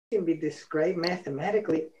can be described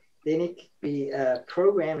mathematically, then it could be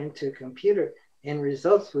programmed into a computer, and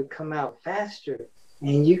results would come out faster,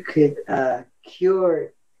 and you could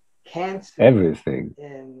cure cancer, everything,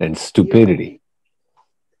 and stupidity.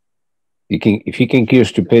 If you can cure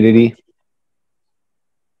stupidity,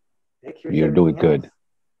 you're doing good.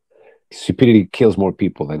 Stupidity kills more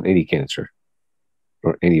people than any cancer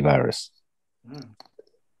or any virus.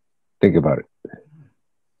 Think about it.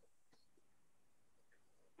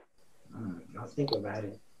 I'll think about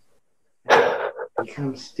it. I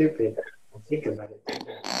become stupid. I'll think about it.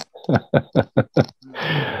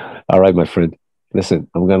 All right, my friend. Listen,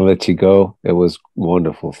 I'm going to let you go. It was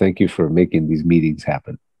wonderful. Thank you for making these meetings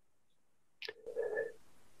happen.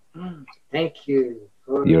 Thank you.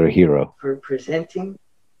 You're a hero. For presenting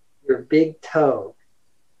your big toe.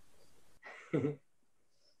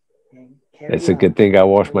 It's a good thing I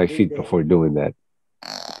wash my feet before doing that.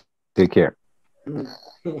 Take care.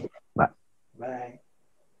 Bye. Bye.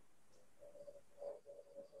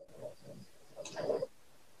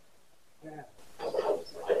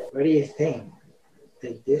 What do you think?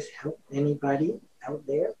 Did this help anybody out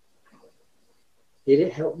there? Did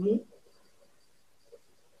it help me?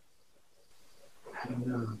 I don't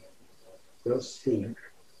know. We'll see.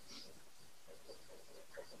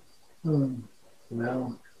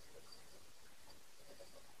 Well,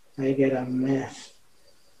 I got a mess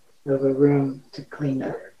of a room to clean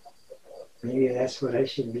up. Maybe that's what I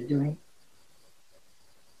should be doing.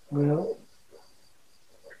 Well,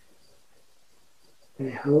 I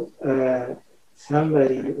hope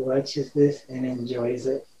somebody watches this and enjoys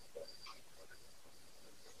it.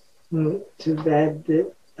 Too bad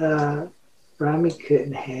that Rami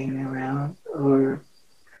couldn't hang around, or,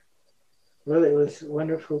 well, it was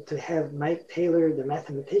wonderful to have Mike Taylor, the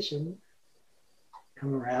mathematician,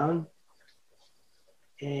 come around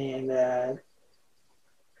and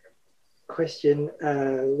question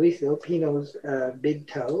Luis Del Pino's big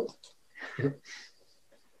toe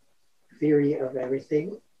theory of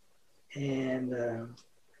everything. And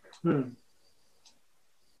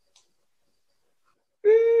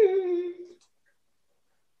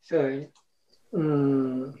sorry.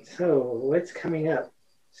 So what's coming up?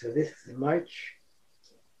 So this is March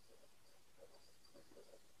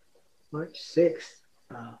 6th.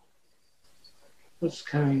 What's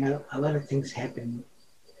coming up? A lot of things happen.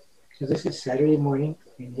 So this is Saturday morning,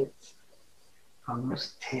 and it's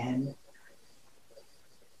almost 10.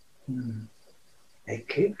 I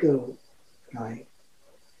could go,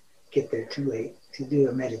 get there too late to do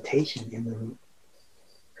a meditation in the room.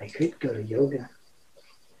 I could go to yoga.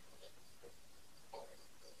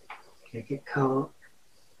 I could call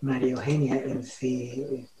Maria Eugenia and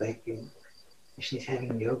see if she's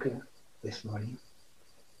having yoga this morning.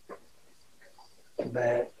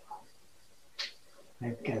 But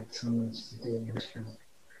I've got so much to do in this room.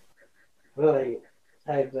 Well,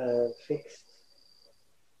 I've fixed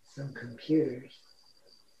some computers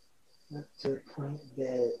up to the point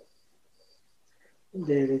that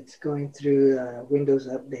it's going through Windows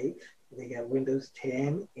updates. They got Windows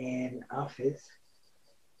 10 and Office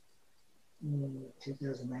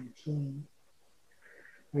 2019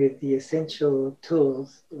 with the essential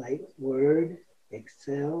tools like Word,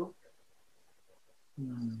 Excel.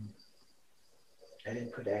 I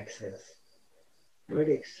didn't put Access. Word,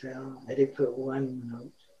 Excel. I did put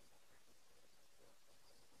OneNote.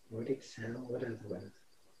 Word, Excel. What other ones?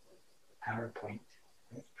 PowerPoint.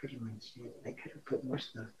 That's pretty much it. I could have put more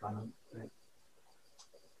stuff on them, but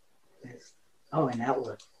that's, and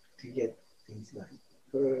Outlook to get things done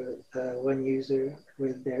for one user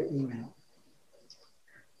with their email.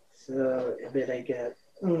 So I bet I got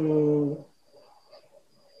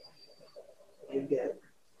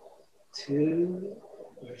 2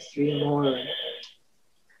 or 3 more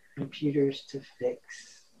computers to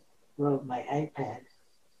fix. Well, my iPad.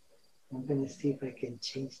 I'm going to see if I can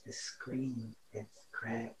change the screen. It's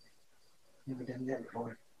cracked. Never done that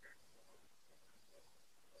before.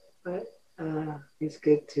 But it's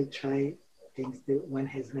good to try things that one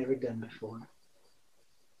has never done before.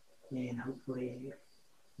 And hopefully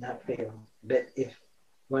not fail. But if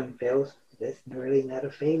one fails, that's really not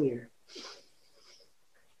a failure.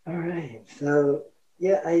 All right. So,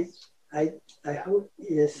 yeah, I hope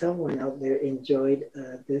someone out there enjoyed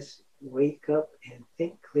this Wake Up and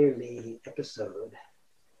Think Clearly episode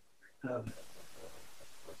of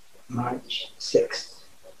March 6th,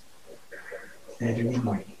 Saturday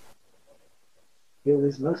morning. It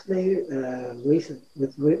was mostly Luis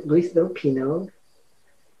Del Pino,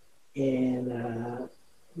 and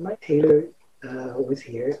Mike Taylor was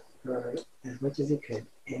here for as much as he could,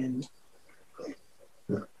 and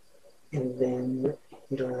then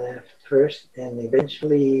Middle left first, and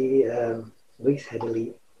eventually Luis had to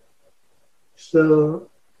leave. So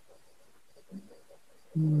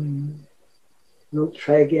we'll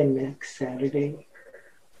try again next Saturday.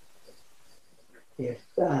 If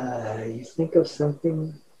you think of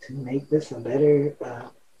something to make this a better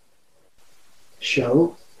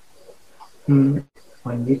show on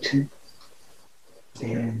YouTube,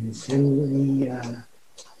 then send me a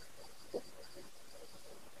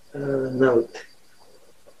note.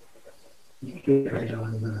 You can put it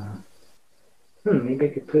on maybe I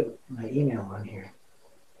could put my email on here.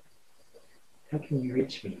 How can you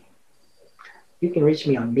reach me? You can reach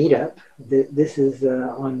me on Meetup. This is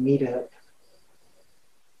on Meetup.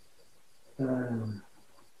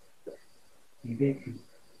 Maybe I could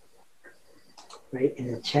write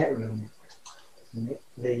in the chat room.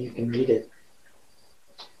 Then you can read it.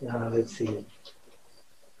 Let's see.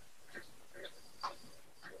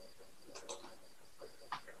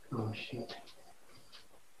 Oh, shoot.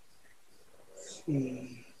 Let's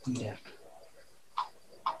see. Meetup.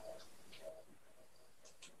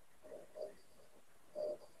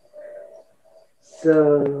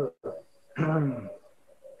 So,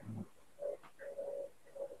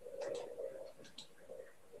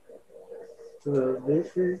 so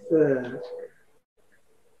this is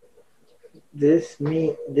this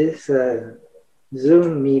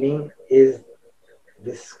Zoom meeting is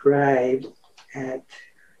described at.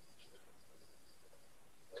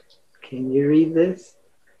 Can you read this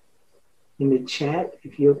in the chat?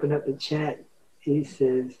 If you open up the chat, he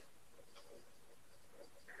says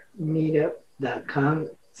meetup.com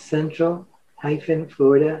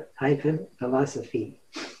central-florida-philosophy.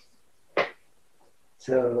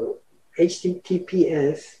 So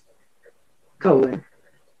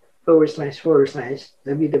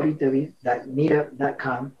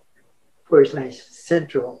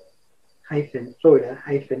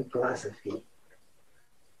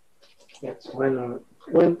That's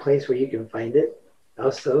one place where you can find it.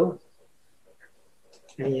 Also,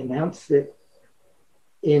 I announced it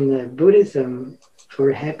in the Buddhism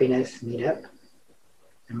for Happiness meetup,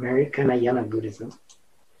 Americanayana Buddhism.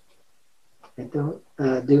 I don't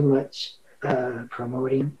do much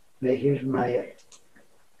promoting, but here's my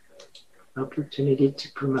opportunity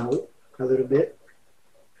to promote a little bit.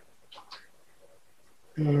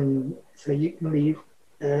 And so you can leave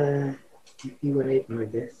if you want to ignore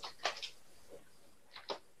this.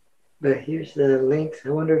 But here's the links. I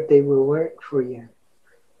wonder if they will work for you.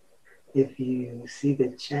 If you see the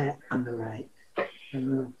chat on the right. I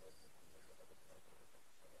don't know.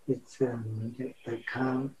 It's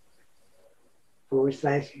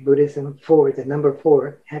meetup.com/Buddhism the number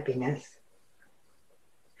 4 happiness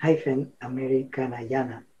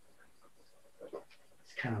 -Americanayana.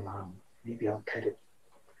 It's kind of long. Maybe I'll cut it.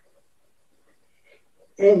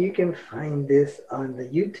 And you can find this on the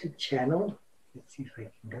YouTube channel. Let's see if I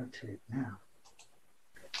can go to it now.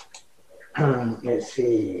 Let's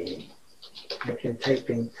see. I can type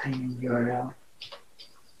in tiny URL.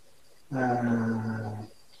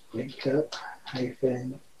 Wake up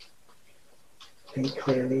hyphen think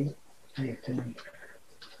clearly hyphen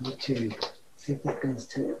YouTube. See if that goes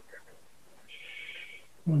to it.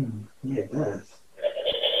 Yeah, it does.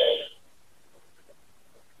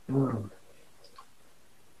 Oh.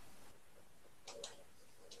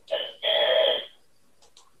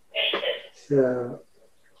 So,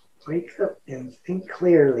 wake up and think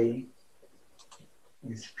clearly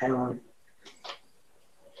is found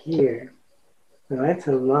here. So that's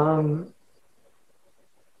a long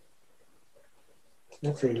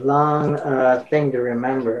thing to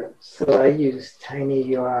remember. So I use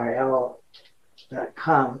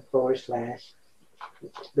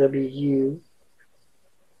tinyurl.com/w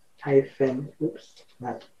hyphen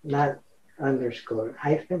not underscore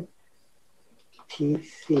hyphen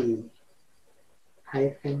tc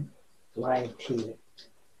hyphen YT,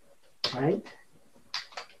 right?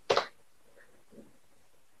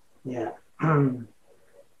 Yeah.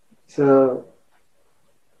 So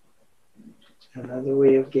another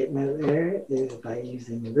way of getting it there is by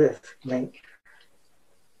using this link.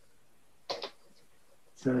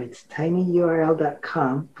 So it's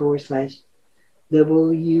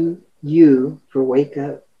tinyurl.com/WU for wake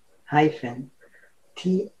up hyphen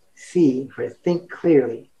TC for think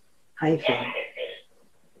clearly hyphen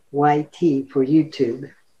YT for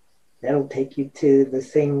YouTube. That'll take you to the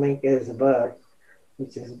same link as above,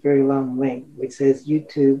 which is a very long link, which says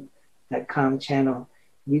youtube.com channel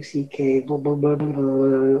UCK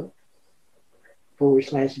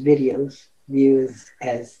 /videos, views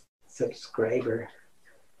as subscriber.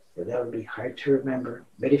 So that would be hard to remember.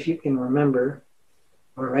 But if you can remember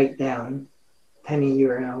or write down,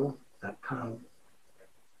 tinyurl.com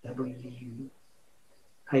w-tc-yt,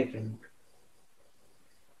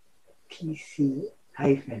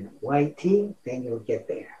 then you'll get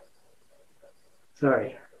there.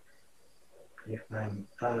 Sorry if I'm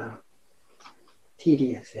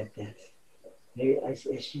tedious at this. Maybe I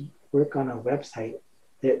should work on a website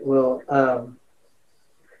that will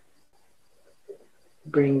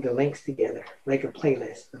bring the links together, like a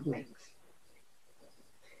playlist of links.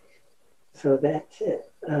 So that's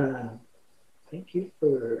it. Thank you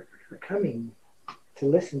for coming to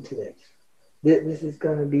listen to this. This is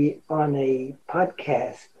going to be on a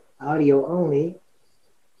podcast, audio only,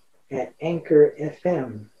 at Anchor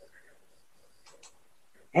FM.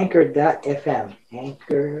 Anchor.fm.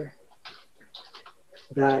 Anchor.fm.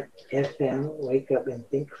 Wake up and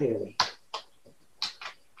think clearly.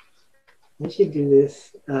 I should do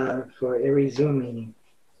this for every Zoom meeting.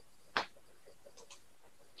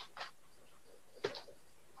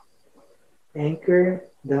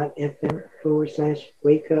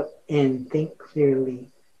 Anchor.fm/wake up and think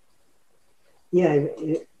clearly. Yeah,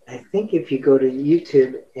 I think if you go to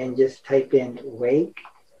YouTube and just type in wake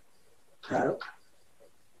up,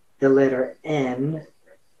 the letter N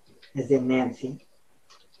as in Nancy,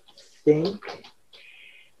 think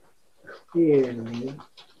clearly,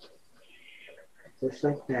 just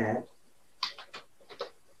like that.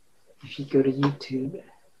 If you go to YouTube,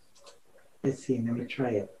 let's see, let me try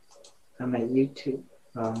it. I'm at YouTube.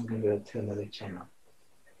 Oh, I'm going to go to another channel.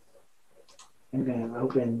 I'm going to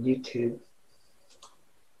open YouTube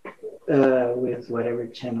with whatever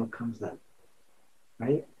channel comes up,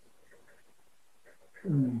 right?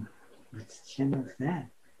 What channel is that?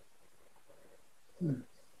 I'm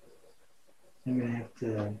going to have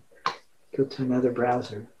to go to another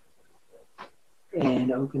browser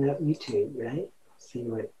and open up YouTube, right? See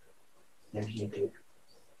what, there's YouTube.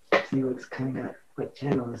 See what's coming up, what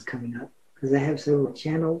channel is coming up. Because I have several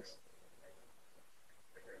channels.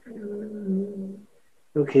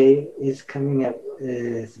 Okay, it's coming up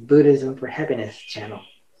as Buddhism for Happiness channel.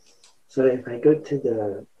 So if I go to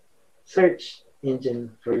the search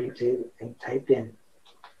engine for YouTube and type in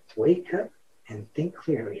wake up and think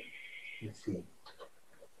clearly, let's see.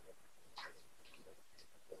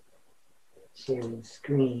 Share the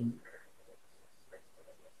screen.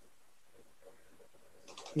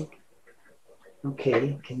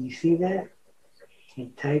 Okay, can you see that? I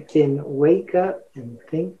typed in wake up and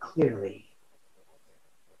think clearly.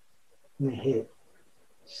 I'm going to hit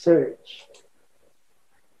search.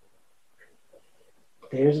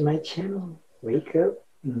 There's my channel. Wake up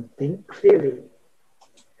and think clearly.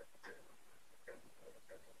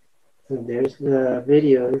 So there's the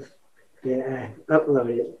videos that I've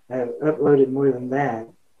uploaded. I've uploaded more than that,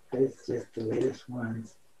 but it's just the latest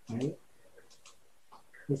ones, right?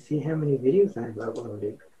 You see how many videos I've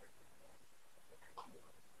uploaded.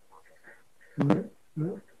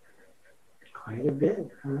 Quite a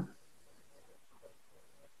bit, huh?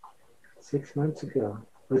 6 months ago.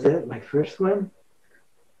 Was that my first one?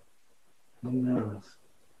 Who knows?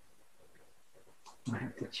 I'll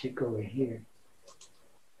have to check over here.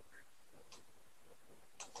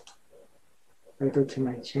 I go to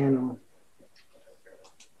my channel.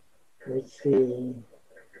 Let's see.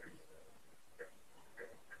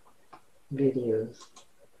 Videos.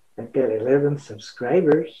 I've got 11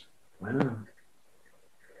 subscribers. Wow.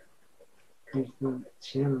 There's no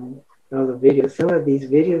channel. Oh, the videos. Some of these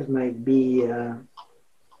videos might be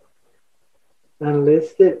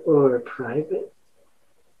unlisted or private.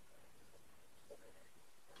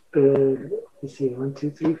 But let's see. 1,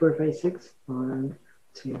 2, 3, 4, 5, 6. 1,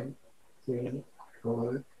 2, 3,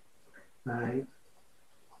 4, 5.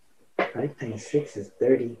 5 times 6 is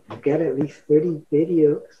 30. I've got at least 30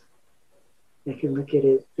 videos. I can look at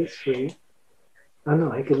it this way. Oh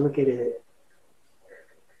no, I could look at it.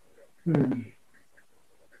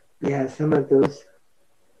 Yeah, some of those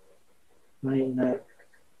might not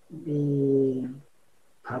be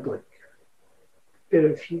public. But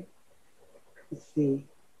if you let's see.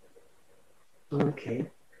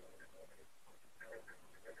 Okay.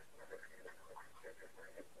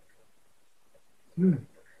 Hmm.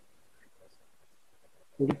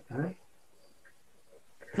 45?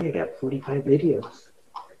 I got 45 videos.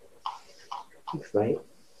 Looks like.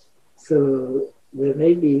 So there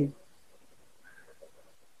may be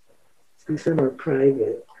some are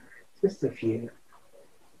private, just a few.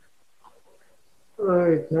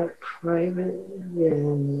 Or if not private,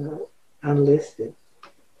 then unlisted.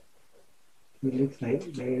 It looks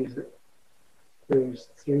like there's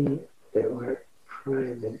 3 that were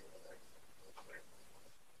private.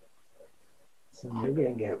 So maybe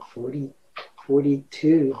I got 40,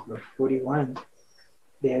 42 or 41.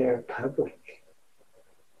 they're public.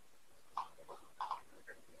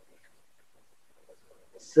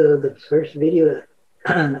 So the first video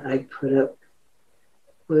I put up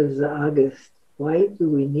was August. Why do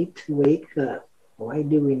we need to wake up? Why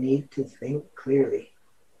do we need to think clearly?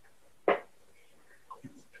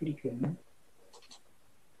 That's pretty good, man.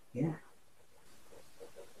 Yeah.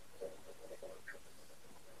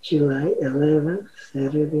 July 11th,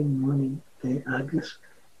 Saturday morning, then August.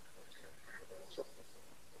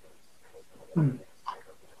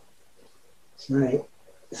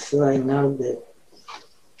 So I know that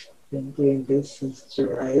I've been doing this since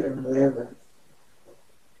July 11th.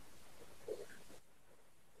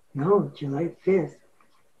 No, July 5th.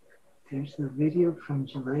 There's a video from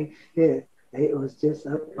July 5th. It was just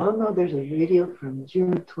up. Oh no, there's a video from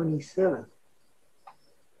June 27th.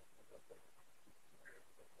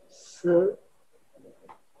 So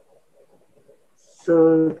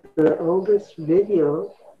the oldest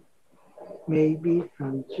video may be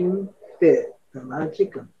from June 5th, The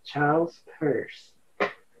Logic of Charles Peirce.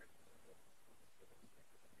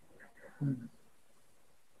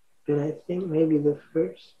 But I think maybe the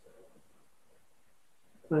first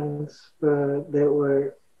ones that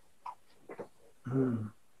were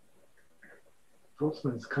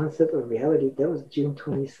Boltzmann's Concept of Reality, that was June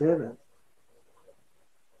 27th.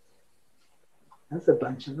 That's a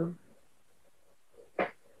bunch of them.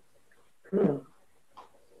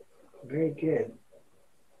 Very good.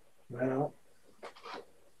 Well,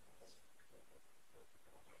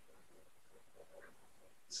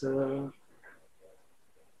 so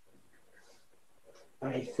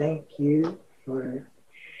I thank you for,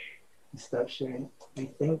 stop sharing. I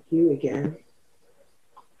thank you again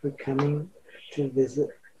for coming to visit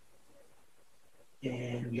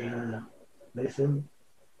and listen.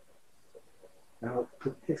 I'll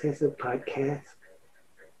put this as a podcast.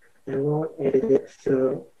 I won't edit it,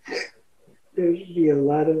 so there'll be a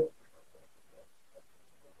lot of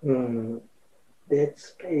dead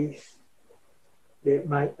space that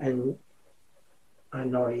might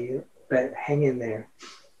annoy you, but hang in there.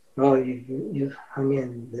 Oh, you've hung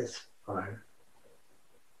in this far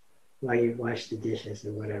while you wash the dishes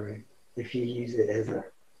or whatever, if you use it as a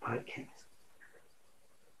podcast.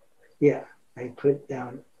 Yeah, I put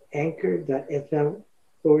down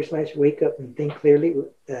anchor.fm/wake up and think clearly.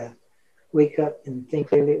 Wake up and think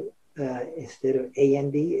clearly. Instead of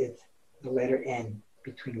AND, it's the letter N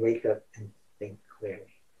between wake up and think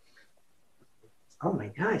clearly. Oh my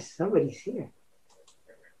gosh, somebody's here.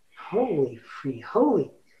 Holy free,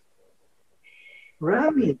 holy.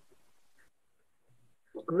 Rami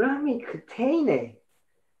Kuttaineh,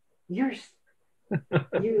 you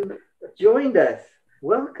joined us.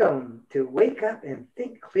 Welcome to Wake Up and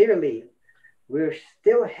Think Clearly. We're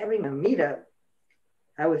still having a meetup.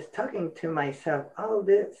 I was talking to myself all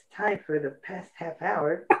this time for the past half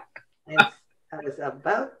hour, and I was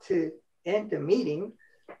about to end the meeting,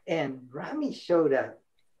 and Rami showed up.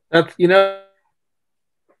 That's,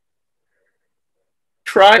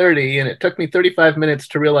 try 30, and it took me 35 minutes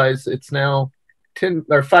to realize it's now 10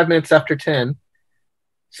 or 5 minutes after 10.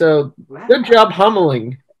 So wow. Good job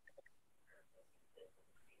hummeling.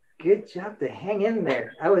 Good job to hang in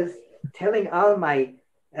there. I was telling all my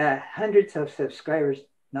hundreds of subscribers,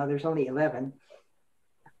 no, there's only 11.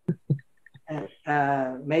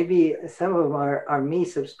 Maybe some of them are me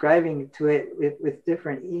subscribing to it with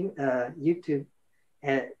different YouTube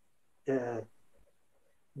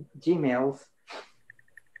Gmails.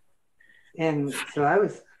 And so I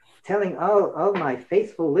was telling all my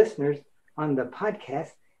faithful listeners on the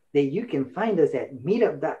podcast that you can find us at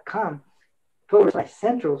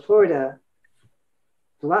meetup.com/Central Florida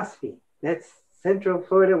Philosophy. That's Central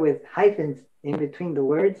Florida with hyphens in between the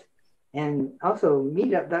words. And also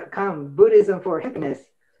meetup.com Buddhism for Happiness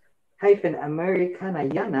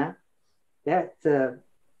 -Americanayana. That's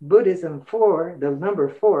Buddhism for the number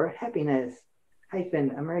 4 happiness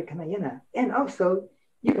 -Americanayana. And also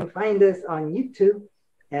you can find us on YouTube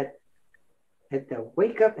at the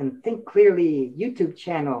Wake Up and Think Clearly YouTube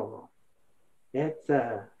channel. That's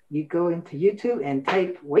you go into YouTube and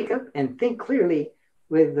type Wake Up and Think Clearly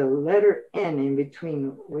with the letter N in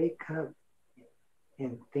between wake up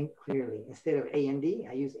and think clearly. Instead of A-N-D,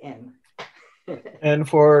 I use N. And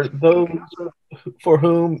for those for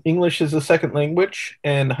whom English is a second language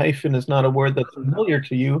and hyphen is not a word that's familiar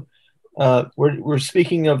to you, we're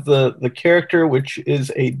speaking of the character, which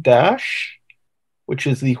is a dash, which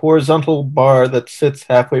is the horizontal bar that sits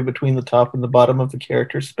halfway between the top and the bottom of the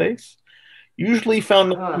character space, usually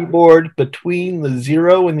found on the keyboard between the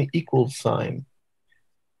 0 and the equals sign.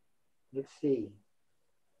 Let's see.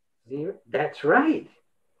 0. That's right.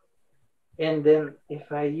 And then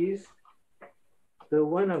if I use the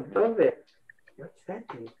one above it, what's that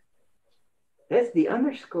do? That's the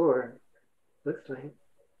underscore. Looks like.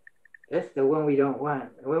 That's the one we don't want.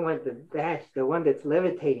 We want the dash, the one that's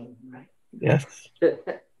levitating, right? Yes.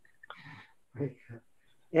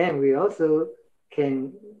 And we also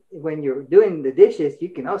can, when you're doing the dishes, you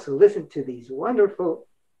can also listen to these wonderful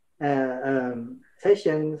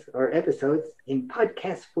sessions or episodes in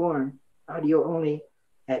podcast form, audio only,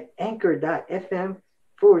 at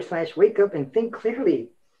anchor.fm/wake up and think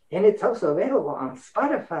clearly. And it's also available on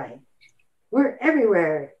Spotify. We're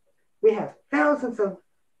everywhere. We have thousands of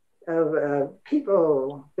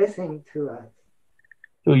people listening to us.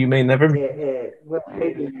 Who you may never meet.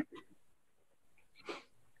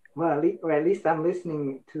 Well, at least I'm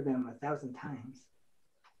listening to them 1,000 times.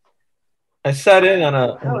 I sat in on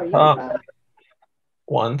a talk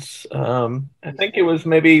once. I think it was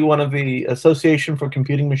maybe one of the Association for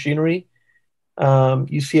Computing Machinery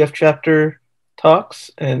UCF chapter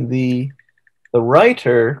talks, and the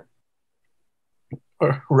writer,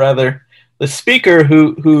 or rather the speaker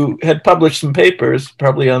who had published some papers,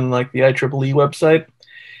 probably on like the IEEE website,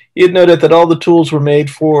 he had noted that all the tools were made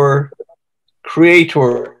for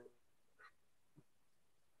creator.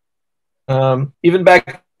 Even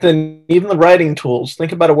back then, even the writing tools,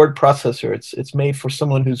 think about a word processor. It's made for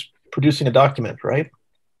someone who's producing a document, right?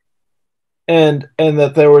 And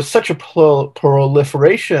that there was such a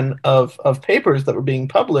proliferation of papers that were being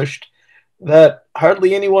published that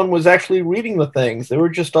hardly anyone was actually reading the things. They were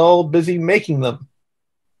just all busy making them.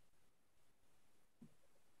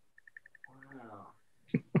 Wow.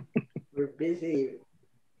 We're busy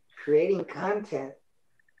creating content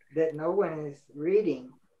that no one is reading.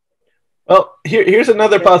 Well, here's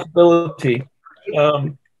another possibility.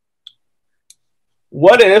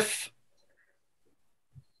 What if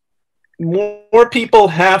more people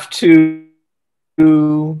have to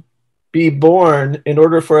be born in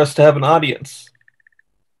order for us to have an audience?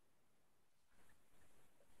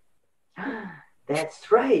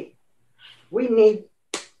 That's right. We need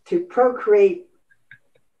to procreate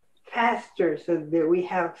faster so that we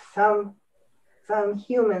have some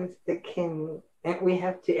humans that can, and we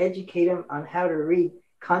have to educate them on how to read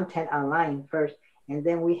content online first, and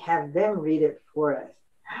then we have them read it for us.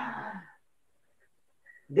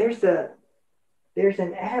 There's an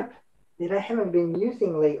app that I haven't been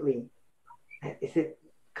using lately. Is it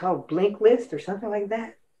called Blinklist or something like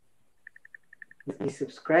that? You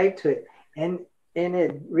subscribe to it, and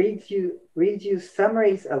it reads you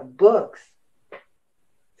summaries of books.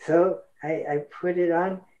 So I put it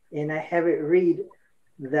on and I have it read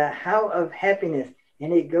The How of Happiness,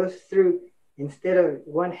 and it goes through, instead of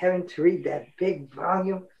one having to read that big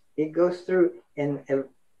volume, it goes through and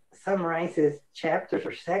summarizes chapters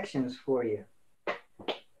or sections for you.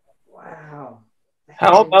 Wow.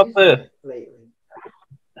 How about this?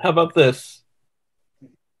 How about this?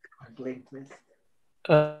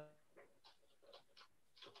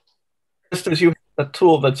 Just as you have a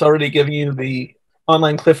tool that's already giving you the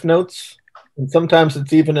online Cliff Notes, and sometimes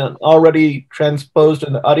it's even already transposed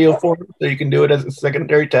in the audio form, so you can do it as a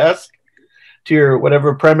secondary task to your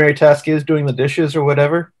whatever primary task is, doing the dishes or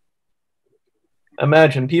whatever.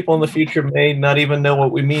 Imagine people in the future may not even know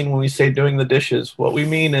what we mean when we say doing the dishes. What we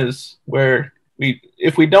mean is where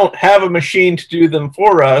if we don't have a machine to do them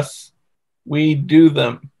for us, we do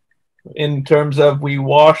them, in terms of we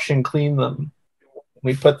wash and clean them.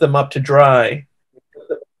 We put them up to dry,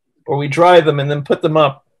 or we dry them and then put them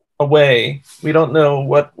up away. We don't know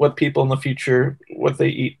what people in the future, what they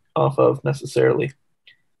eat off of necessarily.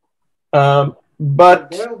 But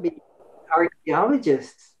there will be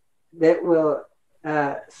archaeologists that will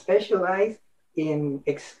specialize in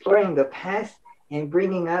exploring the past and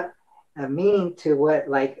bringing up a meaning to what,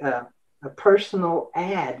 like a personal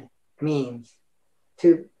ad means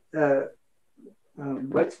to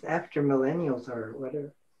what's after millennials or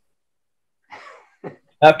whatever.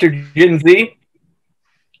 After Gen Z,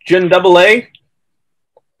 Gen AA. Is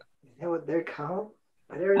that what they're called?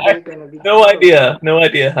 Whatever they're going to be. No idea,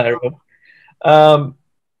 Jairo.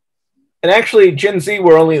 And actually, Gen Z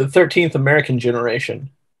were only the 13th American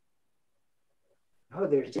generation. Oh,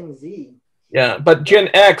 there's Gen Z. Yeah, but Gen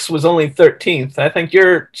X was only 13th. I think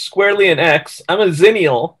you're squarely an X. I'm a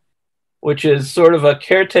Zennial, which is sort of a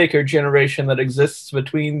caretaker generation that exists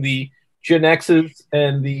between the Gen X's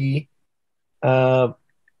and the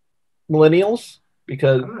millennials,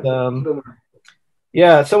 because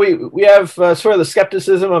yeah, so we have sort of the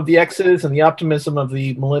skepticism of the X's and the optimism of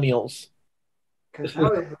the millennials. Because I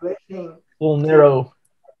was listening a little narrow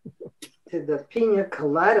to the Pina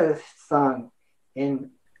Colada song, and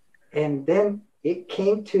then it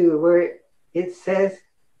came to where it says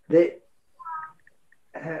that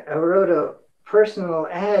I wrote a personal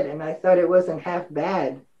ad, and I thought it wasn't half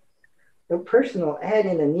bad. A personal ad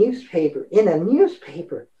in a newspaper. In a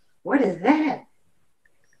newspaper. What is that?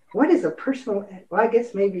 What is a personal ad? Well, I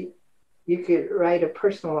guess maybe you could write a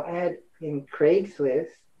personal ad in Craigslist.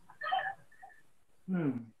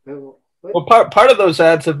 Well, part of those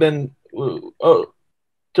ads have been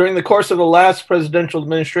during the course of the last presidential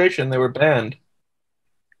administration. They were banned.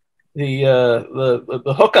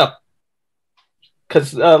 The hookup,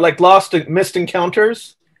 because like missed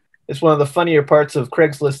encounters is one of the funnier parts of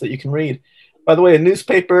Craigslist that you can read. By the way, a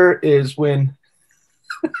newspaper is when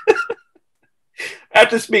I have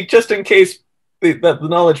to speak just in case the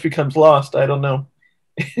knowledge becomes lost. I don't know.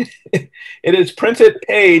 It is printed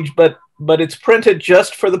page, but it's printed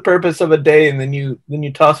just for the purpose of a day, and then you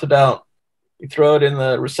toss it out. You throw it in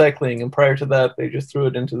the recycling, and prior to that, they just threw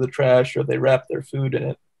it into the trash, or they wrapped their food in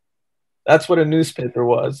it. That's what a newspaper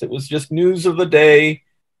was. It was just news of the day,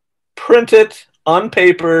 printed on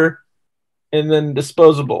paper, and then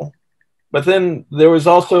disposable. But then there was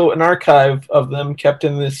also an archive of them kept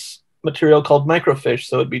in this material called microfiche,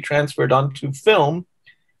 so it'd be transferred onto film,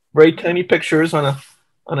 very tiny pictures on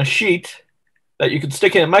a sheet that you could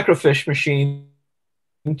stick in a microfiche machine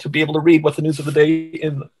to be able to read what the news of the day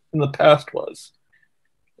in the past was.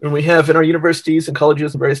 And we have in our universities and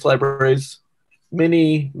colleges and various libraries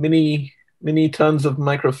many tons of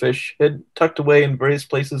microfiche tucked away in various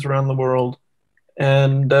places around the world.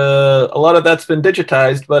 And a lot of that's been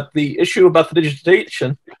digitized, but the issue about the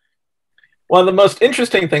digitization, one of the most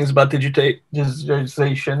interesting things about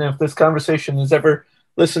digitization, if this conversation is ever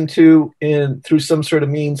listened to through some sort of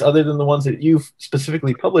means other than the ones that you've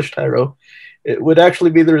specifically published, Jairo, it would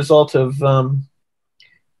actually be the result of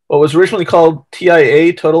what was originally called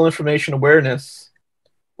TIA, Total Information Awareness,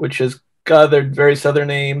 which has gathered various other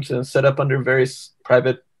names and set up under various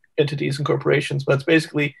private entities and corporations. But it's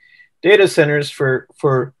basically data centers for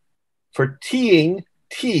Teeing.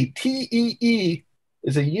 TEE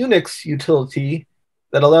is a Unix utility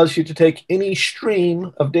that allows you to take any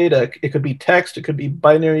stream of data. It could be text, it could be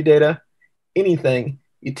binary data, anything.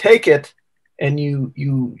 You take it and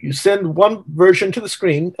you send one version to the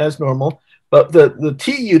screen as normal. But the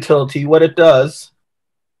T utility, what it does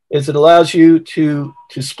is it allows you to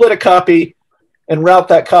split a copy and route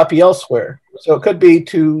that copy elsewhere. So it could be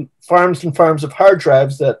to farms and farms of hard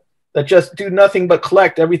drives that just do nothing but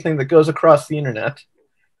collect everything that goes across the internet.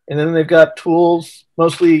 And then they've got tools,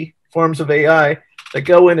 mostly forms of AI, that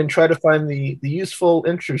go in and try to find the useful,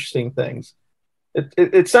 interesting things.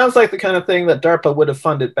 It sounds like the kind of thing that DARPA would have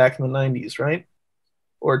funded back in the 90s, right?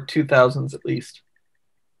 Or 2000s at least.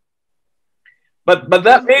 But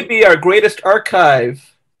that may be our greatest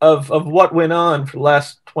archive of what went on for the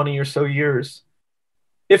last 20 or so years.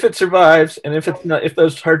 If it survives, and if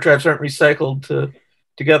those hard drives aren't recycled to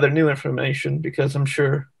gather new information, because I'm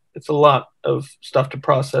sure it's a lot of stuff to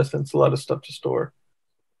process and it's a lot of stuff to store.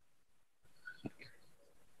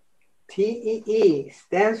 TEE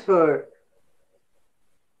stands for,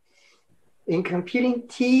 in computing,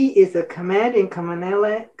 T is a command in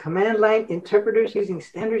command line interpreters using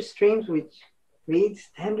standard streams which reads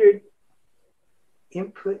standard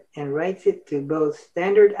input and writes it to both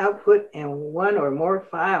standard output and one or more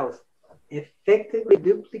files, effectively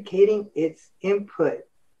duplicating its input.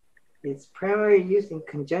 It's primarily used in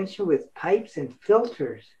conjunction with pipes and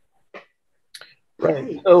filters.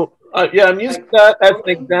 Right. So yeah, I'm using that as an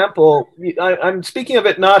example. I'm speaking of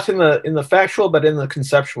it not in the factual, but in the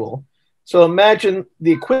conceptual. So imagine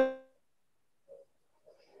the equivalent,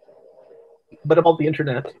 but about the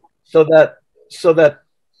internet, so that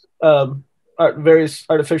various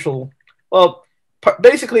artificial, well,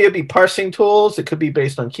 basically it'd be parsing tools. It could be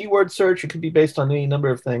based on keyword search. It could be based on any number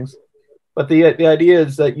of things. But the idea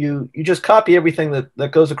is that you just copy everything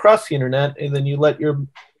that goes across the internet, and then you let your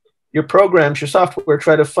programs, your software,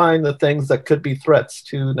 try to find the things that could be threats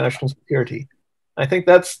to national security. I think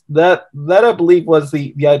that I believe was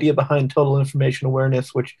the idea behind total information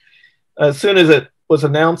awareness, which as soon as it was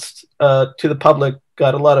announced to the public,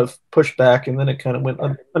 got a lot of pushback, and then it kind of went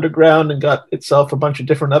underground and got itself a bunch of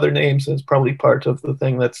different other names, and it's probably part of the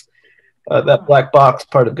thing that's that black box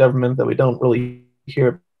part of government that we don't really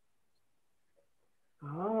hear.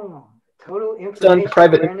 Oh, total information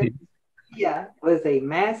private awareness. Yeah, was a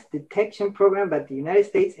mass detection program by the United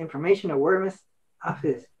States Information Awareness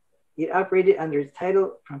Office. It operated under its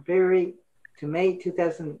title from February to May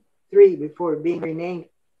 2003 before being renamed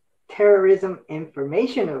Terrorism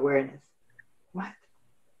Information Awareness. What?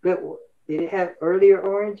 But did it have earlier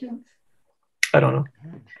origins? I don't know.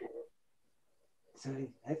 So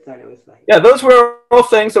I thought it was like... Yeah, those were all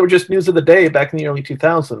things that were just news of the day back in the early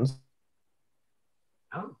 2000s.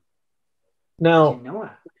 Oh. Now,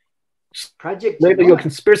 Project label you a Genoa.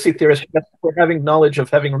 conspiracy theorist for having knowledge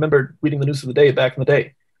of having remembered reading the news of the day back in the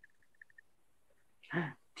day.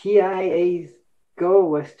 TIA's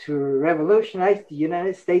goal was to revolutionize the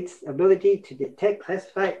United States' ability to detect,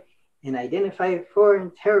 classify, and identify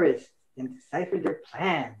foreign terrorists and decipher their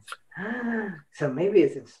plans. So maybe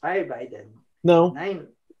it's inspired by the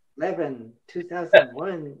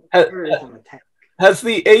 9/11/2001 terrorism attack. Has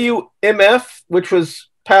the AUMF, which was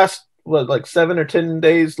passed, what, like 7 or 10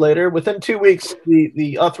 days later, within 2 weeks,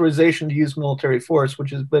 the authorization to use military force,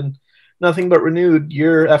 which has been nothing but renewed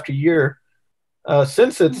year after year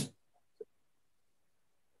since it's...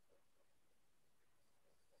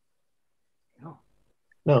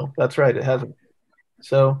 No, that's right, it hasn't.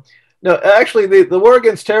 So, no, actually, the war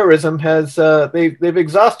against terrorism has, they've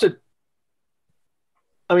exhausted...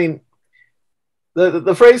 I mean,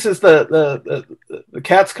 the phrase is the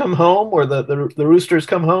cats come home, or the roosters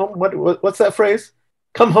come home. What's that phrase?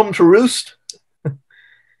 Come home to roost.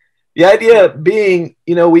 The idea being,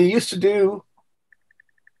 we used to do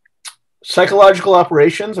psychological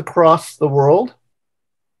operations across the world,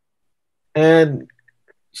 and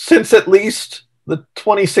since at least the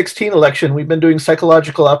 2016 election, we've been doing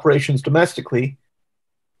psychological operations domestically.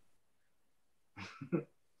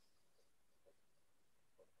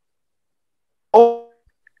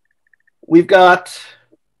 We've got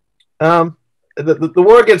the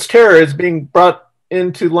war against terror is being brought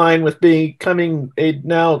into line with becoming a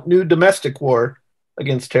now new domestic war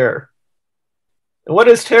against terror. And what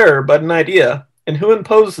is terror but an idea? And who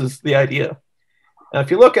imposes the idea? Now,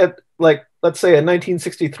 if you look at, like, let's say a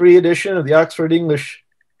 1963 edition of the Oxford English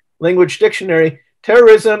Language Dictionary,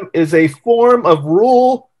 terrorism is a form of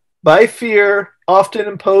rule by fear, often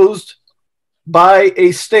imposed by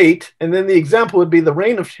a state. And then the example would be the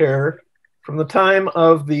Reign of Terror from the time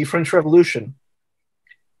of the French Revolution.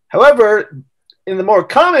 However, in the more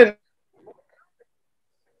common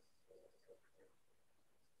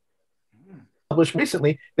published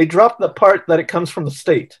recently, they dropped the part that it comes from the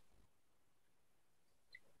state.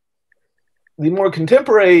 The more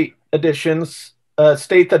contemporary editions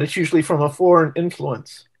state that it's usually from a foreign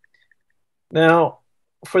influence. Now,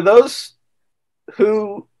 for those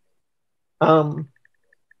who,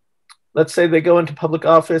 let's say they go into public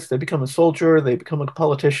office, they become a soldier, they become a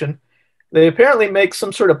politician, they apparently make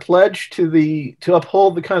some sort of pledge to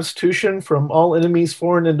uphold the Constitution from all enemies,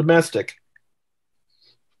 foreign and domestic.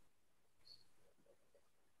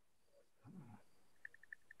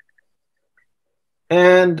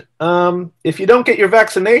 And if you don't get your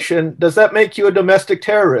vaccination, does that make you a domestic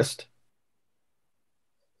terrorist?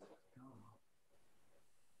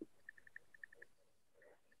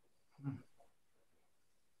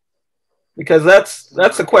 Because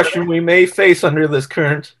that's a question we may face under this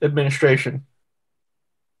current administration.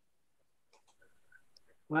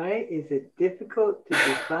 Why is it difficult to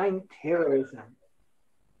define terrorism?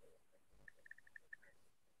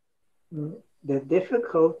 The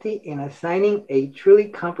difficulty in assigning a truly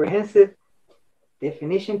comprehensive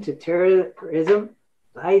definition to terrorism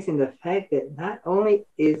lies in the fact that not only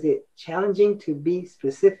is it challenging to be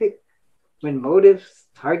specific when motives,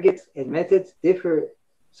 targets, and methods differ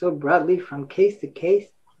so broadly from case to case,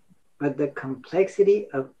 but the complexity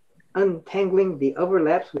of untangling the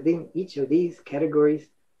overlaps within each of these categories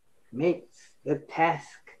makes the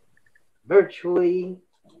task virtually...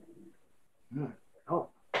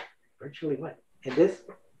 virtually what? And this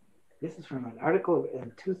is from an article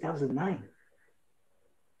in 2009.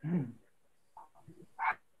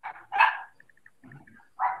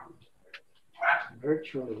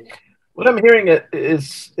 Virtually. What I'm hearing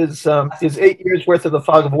is 8 years worth of the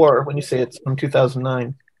fog of war when you say it's from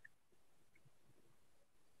 2009.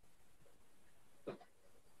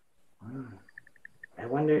 I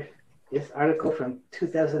wonder if this article from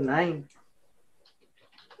 2009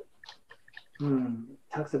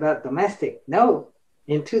 talks about domestic. No,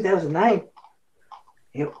 in 2009,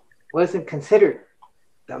 it wasn't considered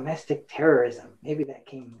domestic terrorism. Maybe that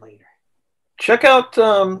came later. Check out,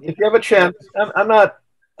 if you have a chance,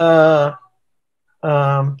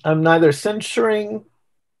 I'm neither censoring,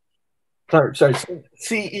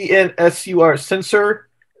 CENSUR, censor,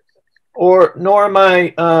 nor am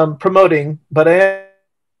I promoting, but I am.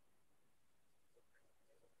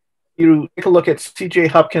 You take a look at C.J.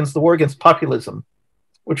 Hopkins' The War Against Populism,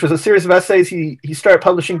 which was a series of essays he started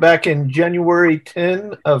publishing back in January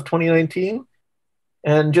 10 of 2019.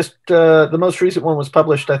 And just the most recent one was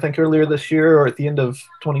published, I think, earlier this year or at the end of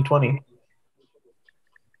 2020.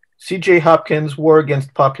 C.J. Hopkins' War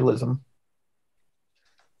Against Populism.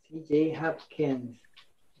 C.J. Hopkins,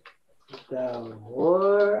 the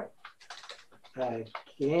war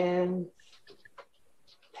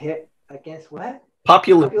against what?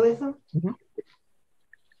 Populism. Populism? Mm-hmm.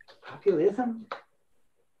 Populism?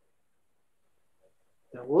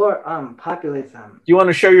 The war on populism. Do you want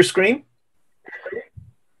to share your screen?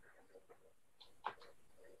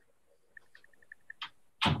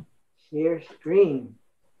 Share screen.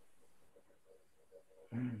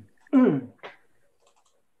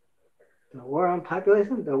 The war on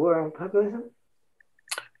populism? The war on populism?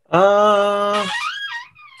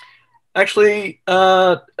 Actually,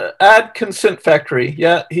 add Consent Factory.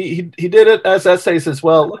 Yeah, he did it as essays as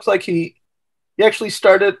well. Looks like he actually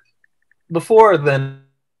started before then,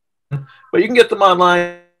 but you can get them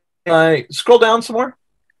online. Scroll down some more.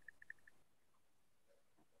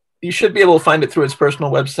 You should be able to find it through his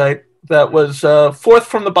personal website. That was fourth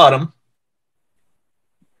from the bottom.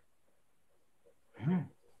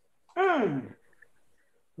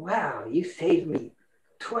 Wow, you saved me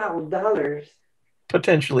 $12.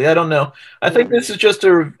 Potentially, I don't know. I think this is just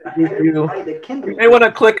a review. You may want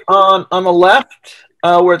to click on the left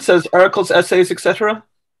where it says articles, essays, etc.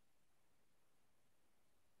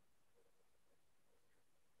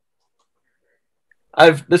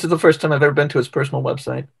 This is the first time I've ever been to his personal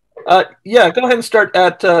website. Yeah, go ahead and start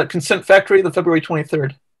at Consent Factory, the February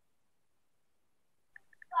 23rd.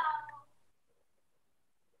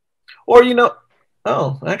 Or, you know,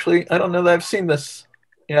 oh, actually, I don't know that I've seen this.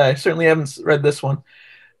 Yeah, I certainly haven't read this one.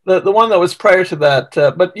 The one that was prior to that,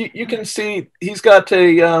 but you can see he's got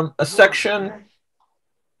a section.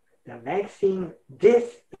 The vaccine,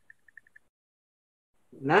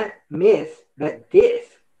 not miss, but this.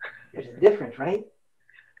 There's a difference, right?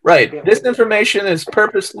 Right. Disinformation is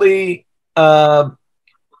purposely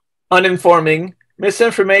uninforming.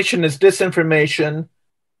 Misinformation is disinformation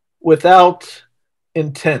without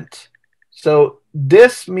intent. So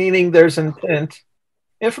dis meaning there's intent.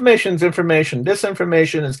 Information is information.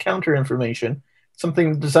 Disinformation is counter-information,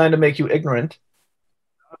 something designed to make you ignorant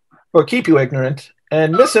or keep you ignorant.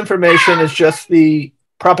 And misinformation is just the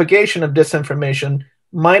propagation of disinformation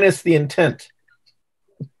minus the intent.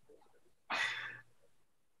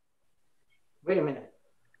 Wait a minute.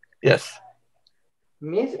 Yes.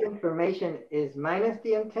 Misinformation is minus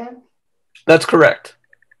the intent? That's correct.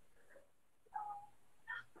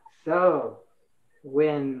 So,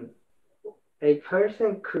 when a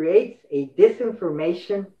person creates a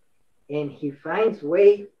disinformation and he finds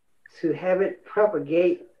way to have it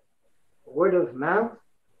propagate word of mouth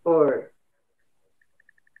or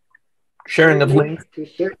sharing of links to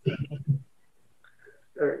share,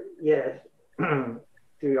 or yes,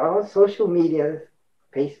 through all social medias,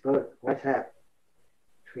 Facebook, WhatsApp,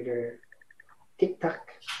 Twitter,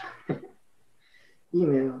 TikTok,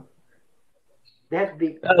 email. That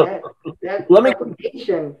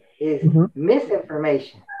propagation is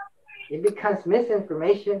misinformation. It becomes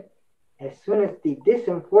misinformation as soon as the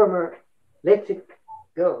disinformer lets it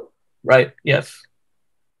go. Right. Yes.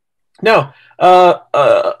 No.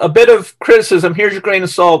 A bit of criticism. Here's your grain of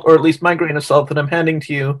salt, or at least my grain of salt that I'm handing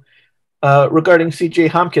to you regarding C.J.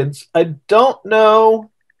 Hopkins. I don't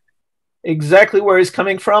know exactly where he's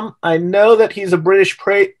coming from. I know that he's a British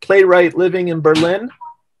playwright living in Berlin.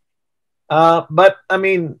 But I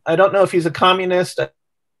mean, I don't know if he's a communist.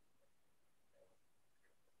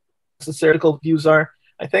 His theoretical views are.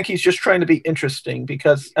 I think he's just trying to be interesting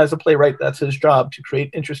because, as a playwright, that's his job, to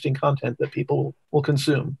create interesting content that people will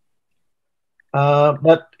consume.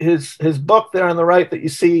 But his book there on the right that you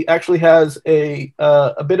see actually has a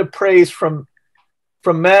bit of praise from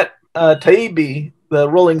Matt Taibbi, the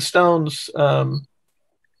Rolling Stones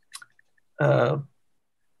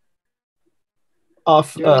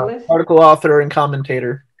article author and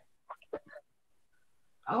commentator.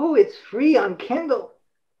 Oh, it's free on Kindle.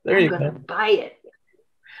 There you go. I'm gonna buy it.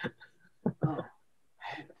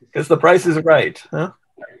 Because the price is right, huh?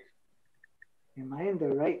 Am I in the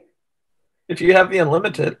right? If you have the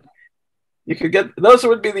unlimited, you could get those.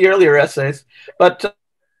 Would be the earlier essays, but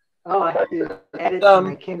I have to add it to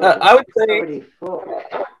my Kindle. I would say already full.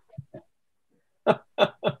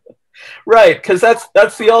 Right, because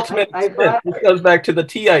that's the ultimate. This goes back to the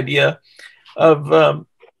T idea of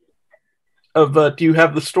do you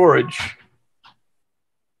have the storage?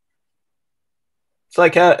 It's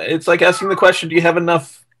like asking the question, do you have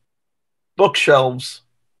enough bookshelves?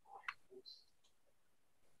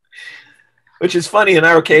 Which is funny in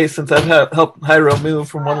our case, since I've helped Jairo move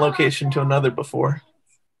from one location to another before.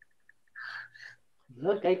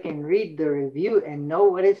 Look, I can read the review and know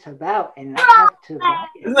what it's about and not have to buy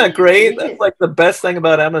it. Isn't that great? That's like the best thing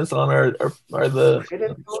about Amazon are the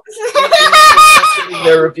reading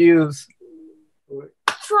their reviews.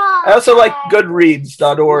 I also like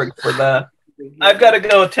Goodreads.org for that. I've got to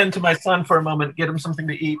go attend to my son for a moment, get him something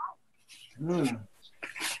to eat.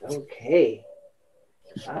 Okay.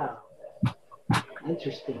 Wow.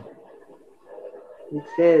 Interesting. It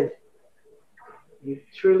says, it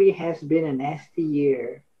truly has been a nasty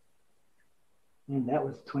year. And that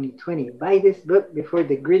was 2020. Buy this book before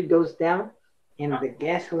the grid goes down and the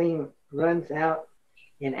gasoline runs out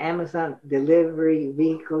and Amazon delivery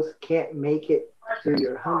vehicles can't make it to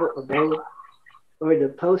your humble abode, or the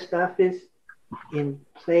post office is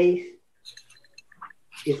placed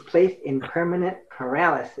in permanent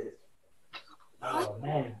paralysis. Oh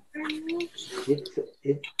man,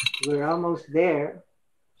 we're almost there.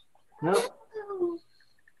 No,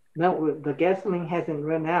 the gasoline hasn't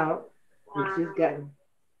run out. It's just it's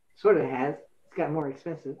got more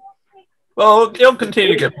expensive. Well, it'll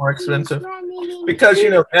continue to get more expensive because, you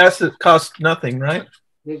know, gas costs nothing, right?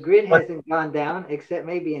 The grid hasn't gone down, except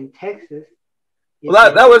maybe in Texas.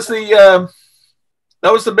 Well, that was the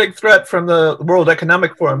big threat from the World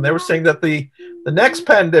Economic Forum. They were saying that the next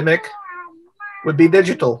pandemic would be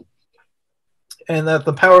digital, and that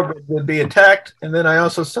the power grid would be attacked. And then I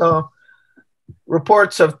also saw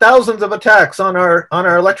reports of thousands of attacks on our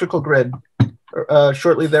electrical grid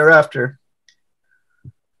shortly thereafter.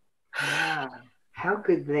 Wow. How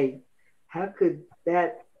could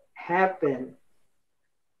that happen?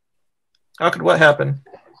 How could what happen?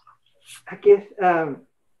 I guess to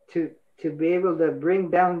be able to bring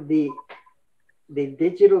down the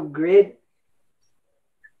digital grid.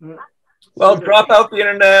 Well, drop out the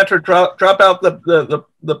internet, or drop out the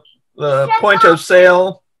point of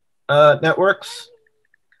sale networks,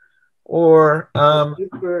 or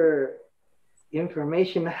super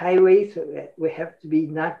information highways that would have to be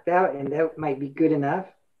knocked out, and that might be good enough.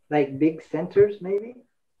 Like big centers, maybe.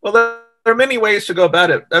 Well, there are many ways to go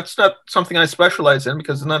about it. That's not something I specialize in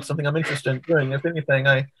because it's not something I'm interested in doing. If anything,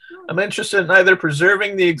 I'm interested in either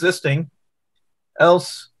preserving the existing,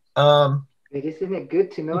 else. But isn't it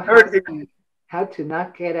good to know how to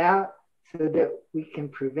knock it out so that we can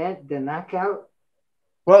prevent the knockout?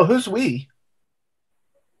 Well, who's we?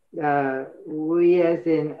 We as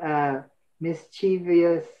in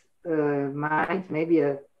mischievous minds, maybe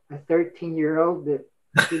a 13-year-old that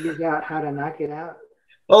figures out how to knock it out.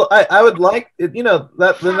 Well, I would like, you know,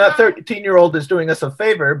 that 13-year-old is doing us a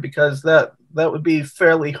favor, because that would be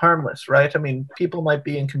fairly harmless, right? I mean, people might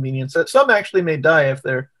be inconvenienced. Some actually may die if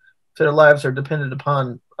their lives are dependent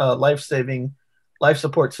upon life-saving life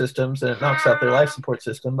support systems, and it knocks out their life support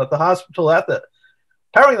system. But the hospital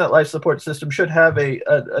powering that life support system should have a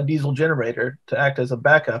diesel generator to act as a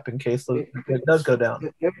backup in case it does go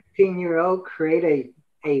down. The 13-year-old create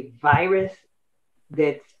a virus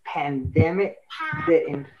that's pandemic, that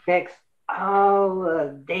infects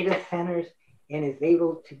all data centers and is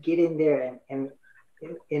able to get in there and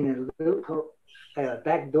in a loophole,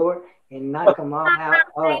 back door, and knock them all out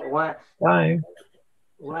all at once. Fine.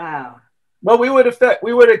 Wow. Well, we would expect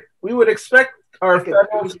our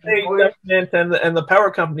federal, state government and the power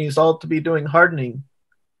companies all to be doing hardening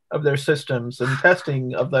of their systems and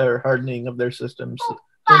testing of their hardening of their systems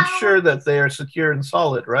to ensure that they are secure and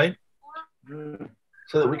solid, right?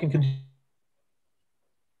 So that we can continue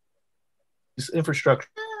this infrastructure.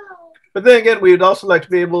 But then again, we would also like to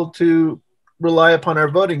be able to rely upon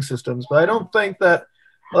our voting systems. But I don't think that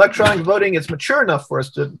electronic voting is mature enough for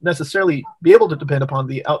us to necessarily be able to depend upon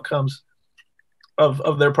the outcomes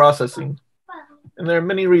of their processing. And there are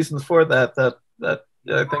many reasons for that I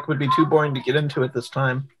think would be too boring to get into at this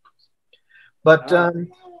time. But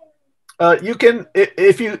you can,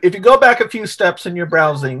 if you go back a few steps in your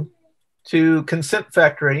browsing to Consent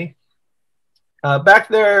Factory, back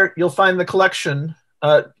there you'll find the collection.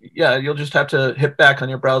 Yeah, you'll just have to hit back on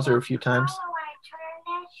your browser a few times.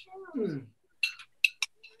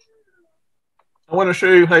 I want to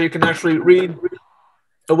show you how you can actually read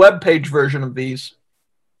a web page version of these.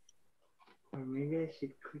 Or maybe I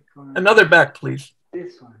should click on another back, please.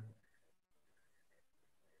 This one.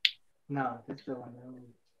 No, that's the one.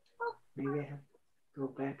 Maybe I have to go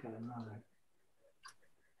back on another.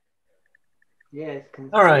 Yes,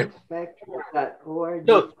 all right. Consentfactory.org.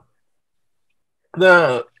 So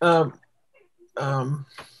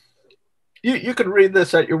you can read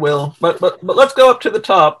this at your will, but let's go up to the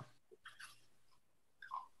top,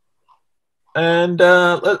 and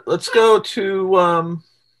let's go to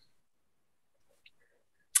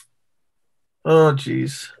oh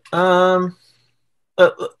geez, let's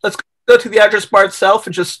go to the address bar itself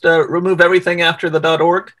and just remove everything after the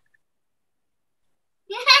 .org.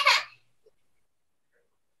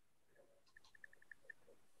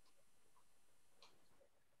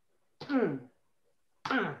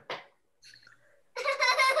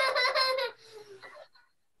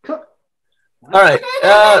 All right.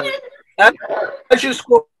 As you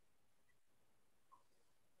scroll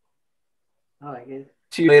I guess.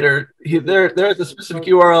 to you later, there's a specific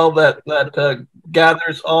URL that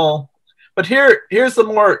gathers all. But here's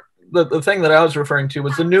the thing that I was referring to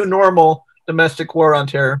was the new normal domestic war on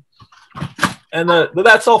terror, and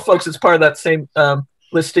that's all, folks. It's part of that same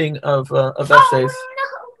listing of essays.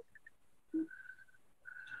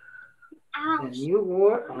 The new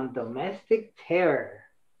war on domestic terror.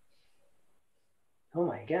 Oh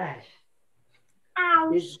my gosh.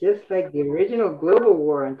 It's just like the original global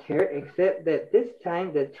war on terror, except that this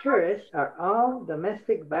time the terrorists are all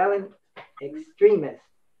domestic violent extremists.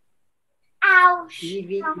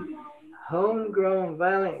 EVE, homegrown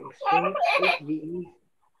violent extremists, HVEs,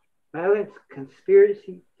 violence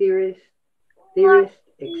conspiracy theorists,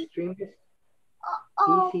 extremists,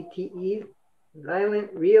 VCTEs, violent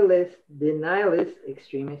realist denialist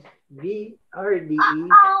extremists, VRDEs,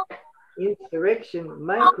 insurrection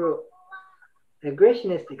micro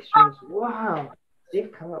aggressionist extremists. Wow,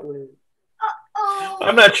 they've come up with.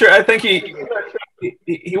 I'm not sure. I think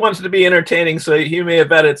he wants to be entertaining, so he may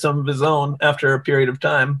have added some of his own after a period of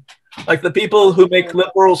time, like the people who make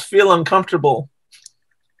liberals feel uncomfortable.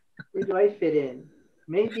 Where do I fit in?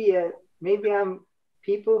 Maybe I'm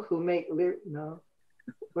people who make no.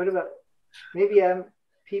 What about maybe I'm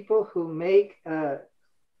people who make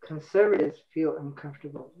conservatives feel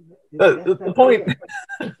uncomfortable. The point,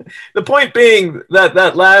 the point being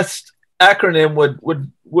that last acronym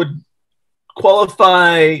would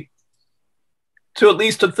qualify to at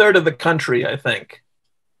least a third of the country, I think.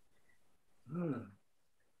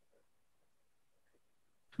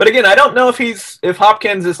 But again, I don't know if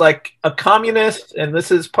Hopkins is like a communist and this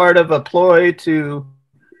is part of a ploy to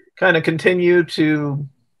kind of continue to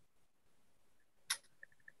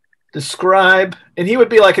describe, and he would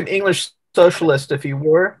be like an English socialist if he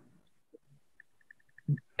were.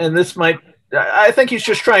 And this might, I think he's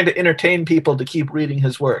just trying to entertain people to keep reading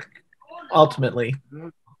his work, ultimately.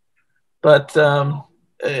 But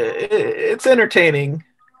it's entertaining.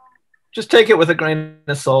 Just take it with a grain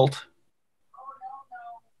of salt.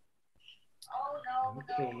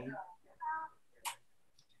 Okay.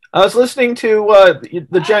 I was listening to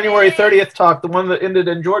the January 30th talk, the one that ended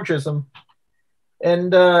in Georgism,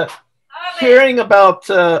 and hearing about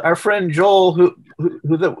our friend Joel, who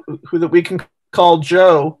that we can call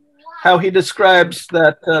Joe, how he describes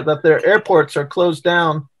that their airports are closed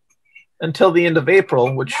down until the end of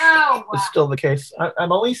April, which is still the case.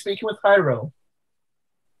 I'm only speaking with Jairo.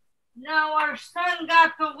 No, our son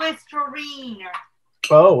got the Listerine.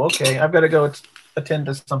 Oh, okay. I've got to go attend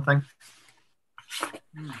to something.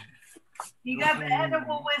 You got the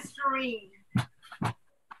edible Listerine.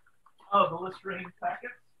 Oh, the Listerine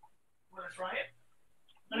packet? Want to try it?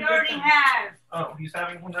 He already has. Oh, he's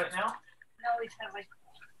having one right now? No, he's having.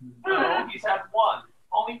 No, he's had one.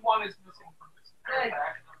 Only one is missing from this. Good.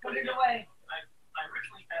 Put it away. I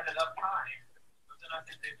originally had it up high, but then I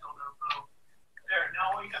think they told her, oh, there,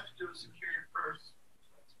 now all you have to do is secure your purse.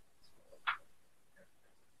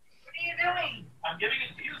 What are you doing? I'm giving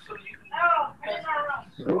it to you so that you can... No, put it in our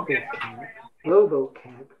room. Okay. Global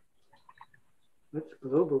Cap. What's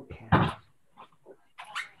Global Cap?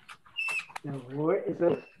 The war is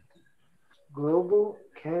a global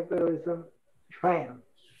capitalism triumph.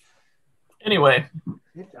 Anyway,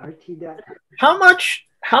 That's RT. how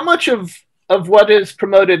much of what is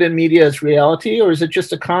promoted in media is reality, or is it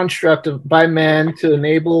just a construct by man to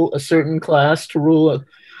enable a certain class to rule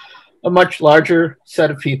a much larger set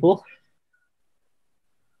of people?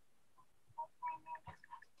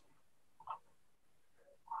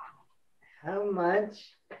 How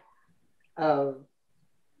much of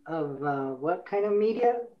what kind of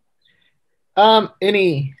media?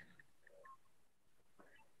 Any.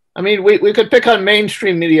 I mean, we could pick on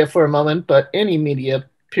mainstream media for a moment, but any media,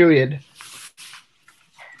 period.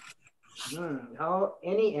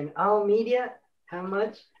 All media? How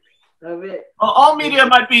much of it? Well, all media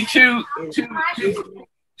might be too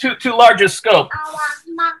large a scope.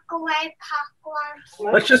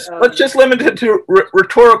 Let's just limit it to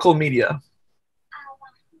rhetorical media.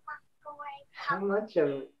 How much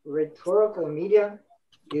of rhetorical media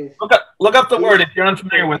is? Look up the word if you're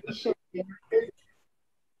unfamiliar with it.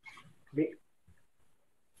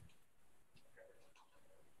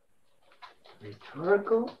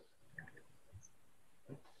 Rhetorical?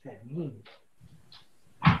 What does that mean?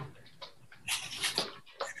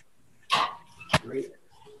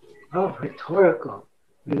 Rhetorical.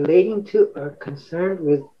 Relating to or concerned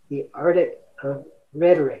with the art of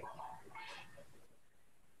rhetoric.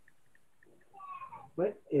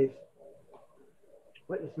 What is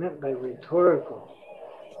meant by rhetorical?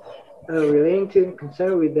 relating to and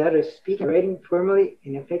concerned with that of speaking, writing formally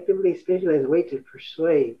and effectively, especially as a way to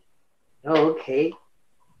persuade. Oh, okay.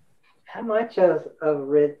 How much of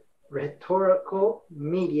rhetorical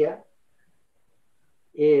media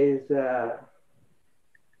is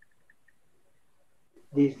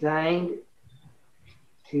designed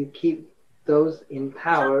to keep those in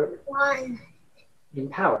power in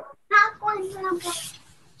power?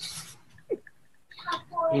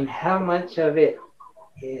 And how much of it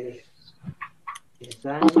is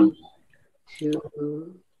designed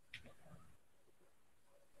to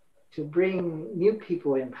bring new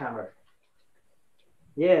people in power?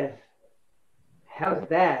 Yes. How's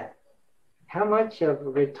that? How much of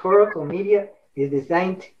rhetorical media is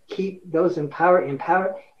designed to keep those in power, and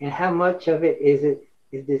how much of it is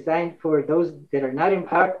designed for those that are not in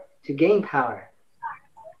power to gain power?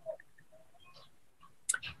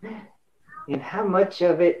 And how much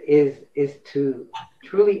of it is to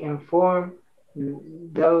truly inform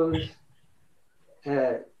those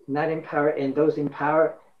not in power and those in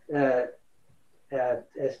power as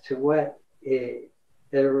to what the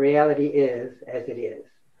reality is as it is,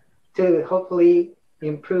 to hopefully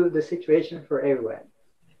improve the situation for everyone?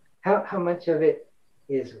 How much of it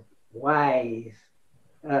is wise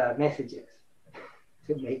messages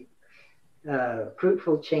to make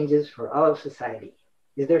fruitful changes for all of society?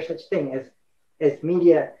 Is there such thing as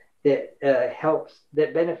media that helps,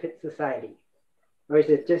 that benefits society? Or is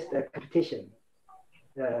it just a competition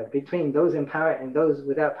between those in power and those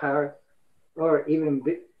without power, or even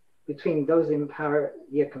between those in power,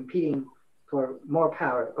 competing for more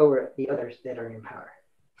power over the others that are in power?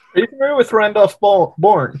 Are you familiar with Randolph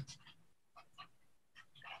Bourne?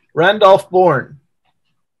 Randolph Bourne.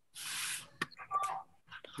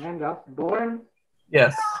 Randolph Bourne?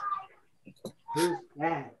 Yes. Who's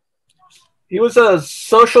that? He was a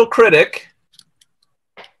social critic.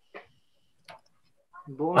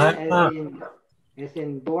 Bourne as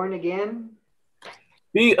in born again?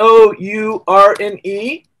 Bourne.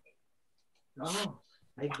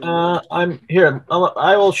 Oh, I'm here.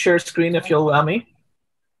 I will share screen if you'll allow me.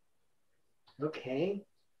 Okay.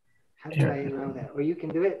 How do I allow that? Or you can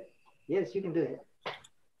do it? Yes, you can do it.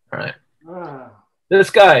 All right. Oh. This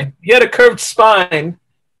guy, he had a curved spine,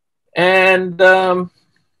 and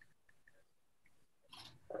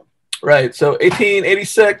right. So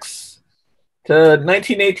 1886 to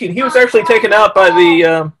 1918, he was actually taken out by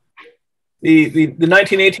the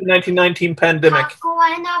 1918-1919 pandemic.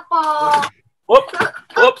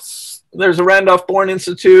 Whoops. There's a Randolph Bourne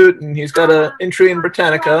Institute, and he's got an entry in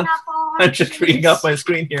Britannica. I'm just reading off my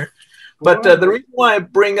screen here. But the reason why I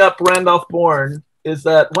bring up Randolph Bourne is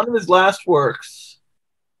that one of his last works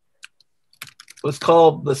was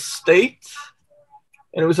called The State,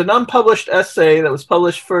 and it was an unpublished essay that was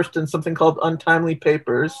published first in something called Untimely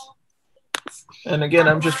Papers. And again,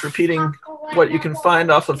 I'm just repeating what you can find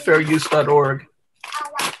off of fairuse.org.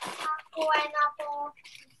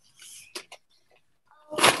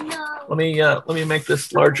 Let me make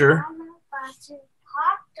this larger.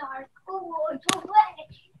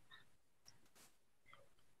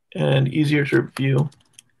 And easier to view.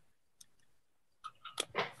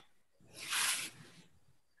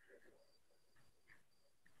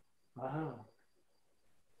 Wow.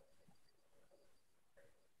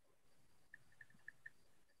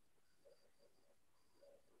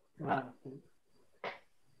 Wow.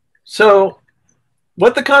 So,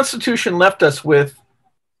 what the Constitution left us with,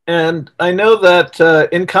 and I know that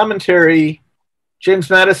in commentary, James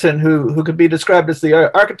Madison, who could be described as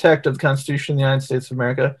the architect of the Constitution of the United States of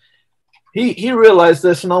America, he realized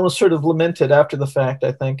this and almost sort of lamented after the fact,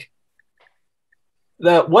 I think,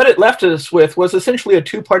 that what it left us with was essentially a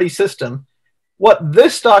two-party system. What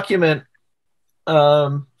this document,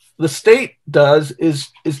 the state, does is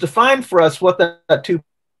define for us what that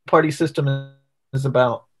two-party system is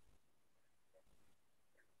about.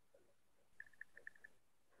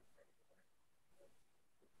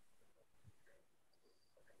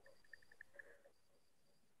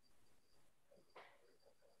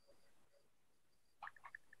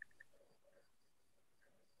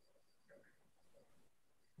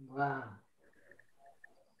 Wow.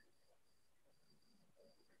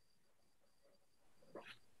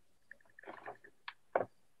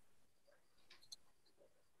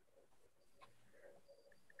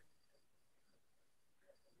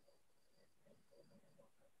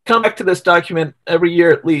 Come back to this document every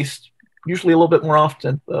year at least, usually a little bit more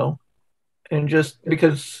often though, and just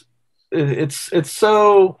because it's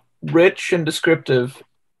so rich and descriptive,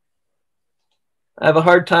 I have a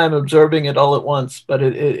hard time absorbing it all at once. But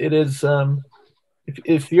it is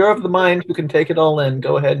if you're of the mind who can take it all in,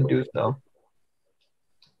 go ahead and do so.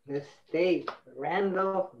 The state,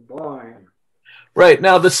 Randolph Bourne. Right.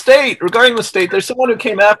 Now, the state, regarding the state, there's someone who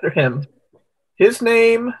came after him. His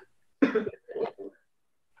name,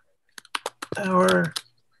 our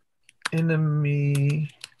enemy.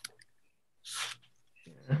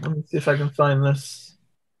 Let me see if I can find this.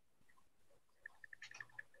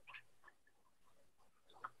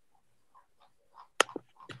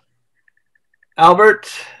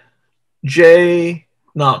 Albert J.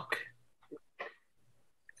 Nock.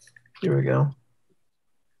 Here we go.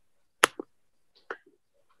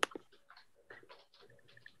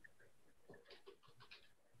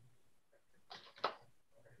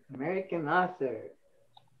 American author.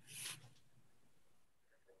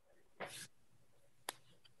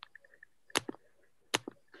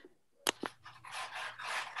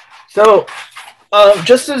 So,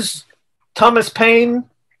 just as Thomas Paine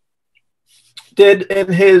did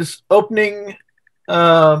in his opening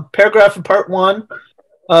paragraph of part 1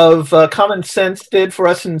 of Common Sense did for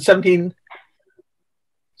us in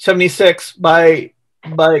 1776 by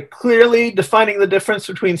clearly defining the difference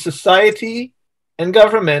between society and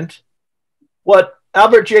government, what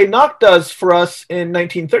Albert J. Nock does for us in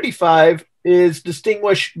 1935 is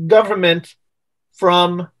distinguish government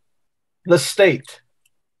from the state.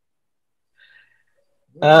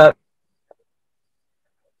 Well,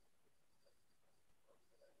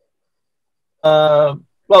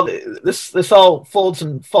 this all folds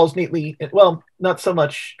and falls neatly. Well, not so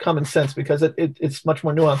much common sense because it's much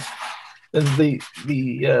more nuanced than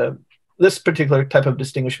this particular type of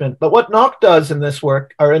distinguishment. But what Nock does in this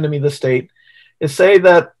work, Our Enemy the State, is say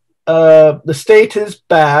that the state is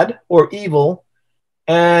bad or evil,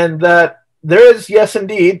 and that there is, yes,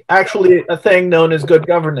 indeed, actually a thing known as good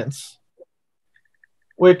governance,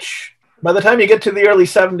 which by the time you get to the early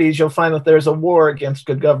 70s, you'll find that there's a war against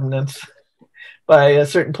good governance by a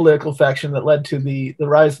certain political faction that led to the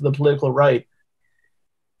rise of the political right.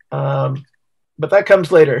 But that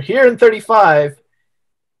comes later. Here in 35,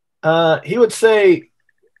 he would say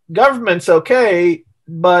government's okay,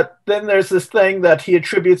 but then there's this thing that he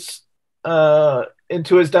attributes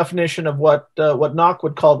into his definition of what Nock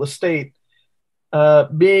would call the state,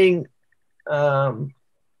 being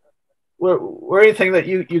where anything that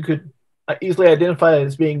you could easily identify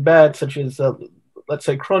as being bad, such as let's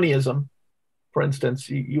say cronyism, for instance,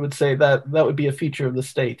 you would say that would be a feature of the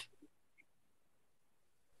state.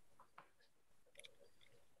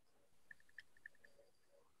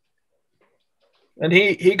 And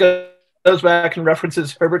he goes back and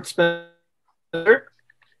references Herbert Spencer,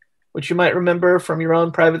 which you might remember from your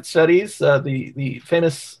own private studies, the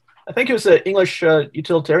famous, I think he was an English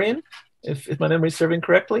utilitarian, if my memory is serving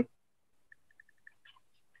correctly.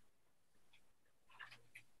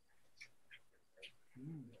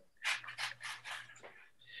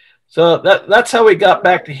 So that's how we got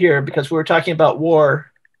back to here, because we were talking about war.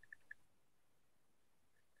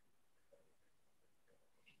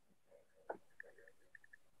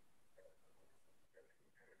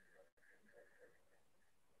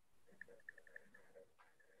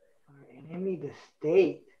 Our Enemy the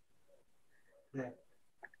State.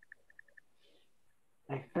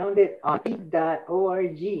 I found it on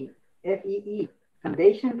FEE.org, FEE,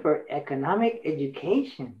 Foundation for Economic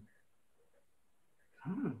Education.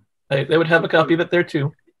 They would have a copy of it there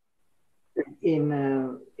too.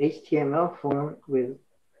 In HTML form with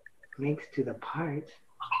links to the parts.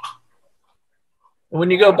 When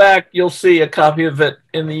you go back, you'll see a copy of it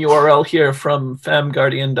in the URL here from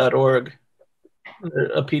famguardian.org.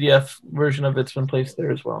 A PDF version of it's been placed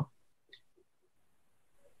there as well.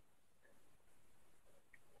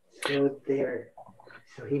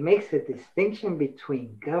 So he makes a distinction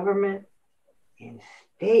between government and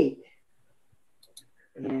state.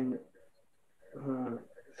 And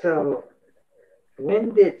so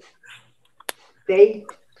when did state,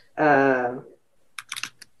 the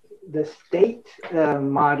state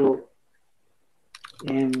model,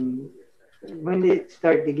 and when did it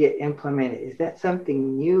start to get implemented? Is that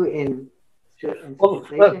something new in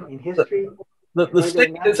civilization, in history? The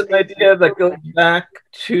state is an idea that goes back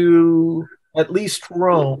to at least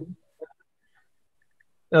Rome.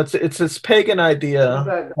 It's this pagan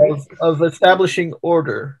idea of establishing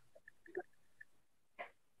order.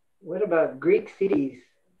 What about Greek cities?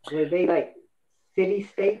 Were they like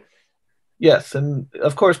city-states? Yes, and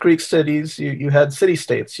of course Greek cities, you had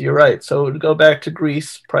city-states, you're right. So it would go back to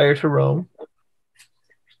Greece prior to Rome.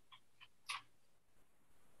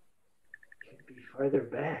 Could be further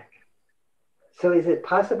back. So is it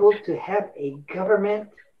possible to have a government,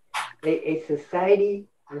 a society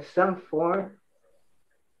of some form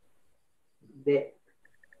that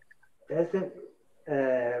doesn't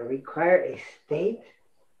require a state?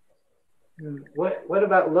 What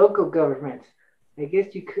about local governments? I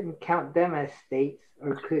guess you couldn't count them as states,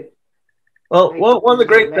 or could. Well, Like, one of the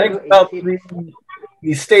great things about city.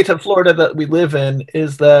 the state of Florida that we live in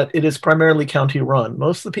is that it is primarily county run.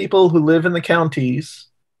 Most of the people who live in the counties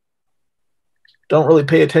don't really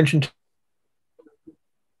pay attention to,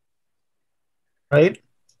 right?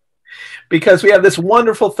 Because we have this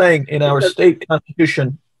wonderful thing in our state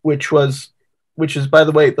constitution, which is, by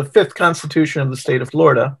the way, the fifth constitution of the state of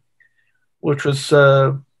Florida, which was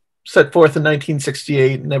set forth in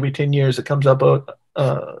 1968, and every 10 years it comes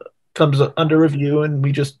under review, and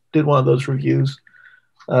we just did one of those reviews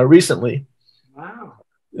recently. Wow.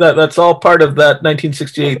 That's all part of that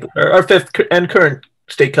 1968, our fifth and current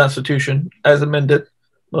state constitution, as amended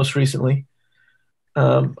most recently.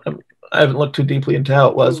 I haven't looked too deeply into how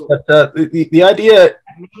it was, but the idea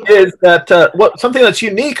is that something that's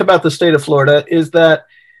unique about the state of Florida is that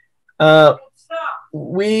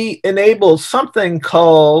we enable something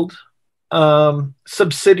called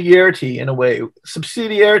subsidiarity in a way.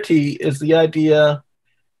 Subsidiarity is the idea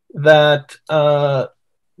that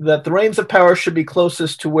that the reins of power should be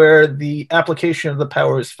closest to where the application of the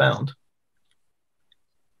power is found.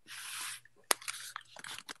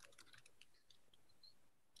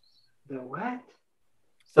 The what?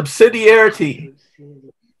 Subsidiarity.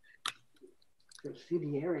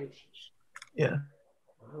 Subsidiarity. Yeah.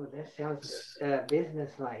 Oh, that sounds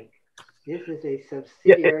business-like. This is a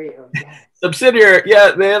subsidiary of that. Subsidiary.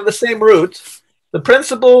 Yeah, they have the same roots. The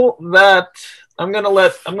principle that I'm gonna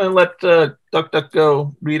let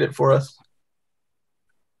DuckDuckGo read it for us.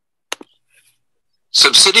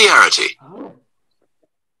 Subsidiarity. Oh.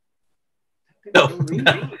 No.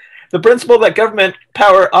 The principle that government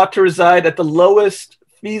power ought to reside at the lowest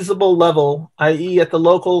feasible level, i.e., at the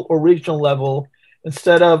local or regional level,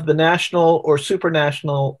 instead of the national or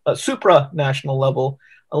supranational level,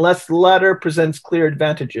 unless the latter presents clear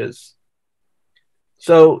advantages.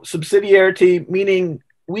 So subsidiarity, meaning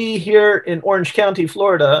we here in Orange County,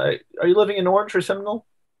 Florida, are you living in Orange or Seminole?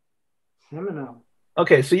 Seminole.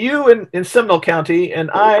 Okay, so you in Seminole County and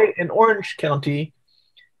I in Orange County,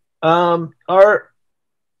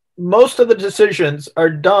 most of the decisions are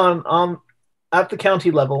done at the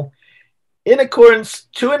county level in accordance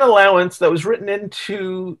to an allowance that was written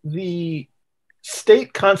into the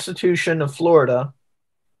state constitution of Florida,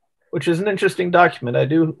 which is an interesting document. I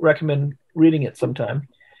do recommend reading it sometime.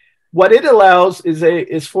 What it allows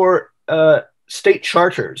is for state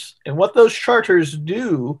charters. And what those charters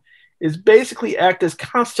do is basically act as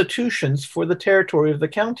constitutions for the territory of the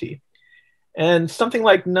county. And something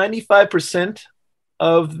like 95%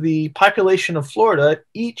 of the population of Florida,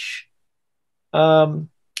 each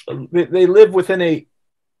they live within a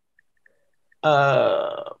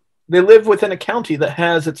county that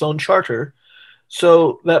has its own charter,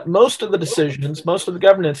 so that most of the decisions, most of the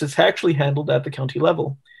governance is actually handled at the county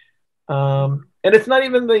level. And it's not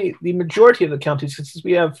even the majority of the counties, since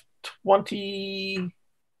we have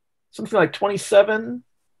something like 27,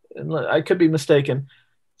 and I could be mistaken.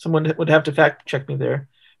 Someone would have to fact check me there.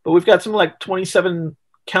 But we've got something like 27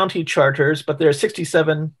 county charters, but there are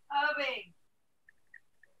 67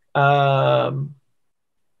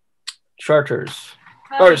 charters.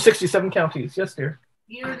 Or 67 counties. Yes, dear.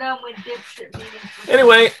 You're done with dipshit meetings.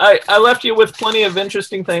 Anyway, I left you with plenty of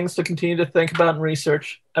interesting things to continue to think about and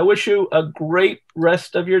research. I wish you a great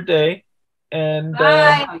rest of your day. And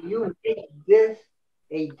you make this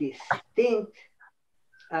a distinct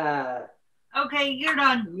okay, you're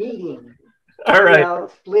done. meeting. All right. I'll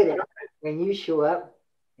split it when you show up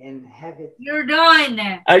and have it. You're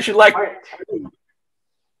done. I should like part 2,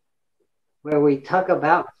 where we talk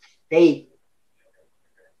about stateism.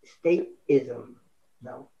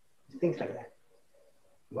 No, things like that.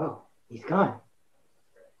 Whoa, he's gone.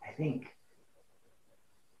 I think.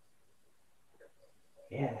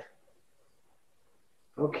 Yeah.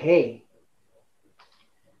 Okay.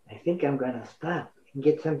 I think I'm gonna stop and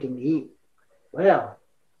get something to eat. Well,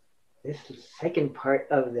 this second part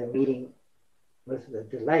of the meeting was a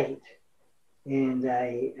delight, and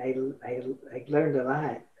I learned a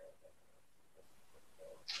lot.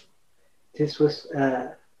 This was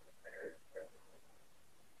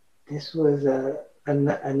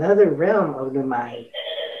another realm of the mind,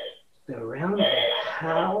 the realm of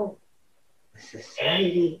how a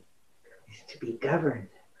society is to be governed,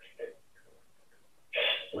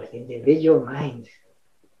 with individual minds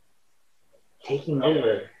taking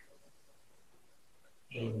over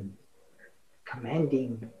and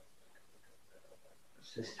commanding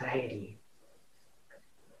society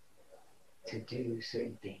to do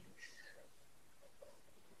certain things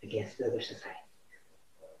against other society,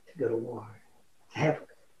 to go to war, to have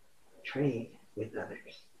trade with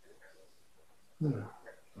others.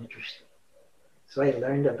 Interesting. So I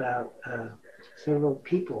learned about several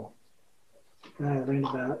people. I learned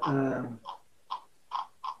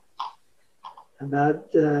about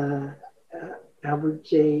Albert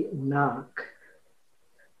J. Nock.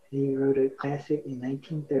 He wrote a classic in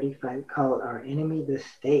 1935 called Our Enemy the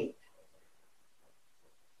State.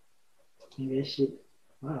 Maybe I should,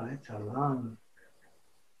 wow, it's a long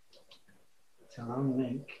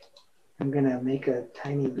link. I'm going to make a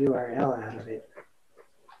tiny URL out of it.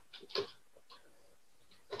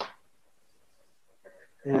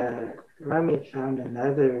 Rami found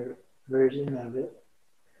another version of it,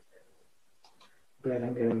 but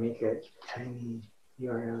I'm going to make a tiny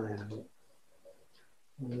URL out of it.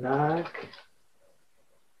 Knock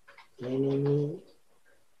enemy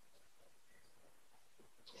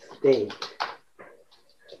state.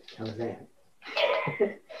 How's that?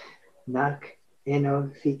 Knock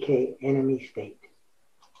N-O-C-K enemy state.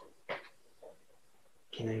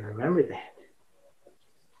 Can I remember that?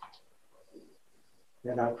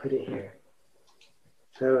 Then I'll put it here.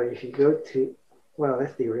 So if you go to, well,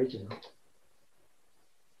 that's the original.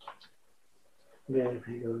 But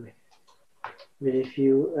if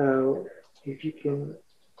you can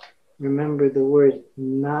remember the word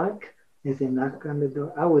knock, as in knock on the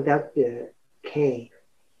door, without the K,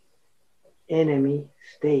 enemy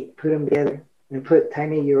state, put them together and put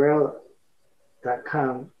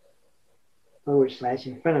tinyurl.com /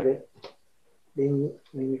 in front of it. Then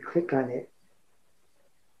when you click on it,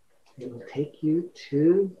 it will take you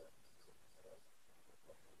to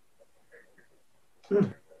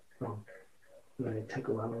it took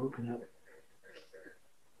a while to open up.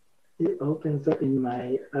 It opens up in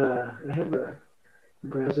my I have a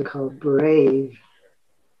browser called Brave.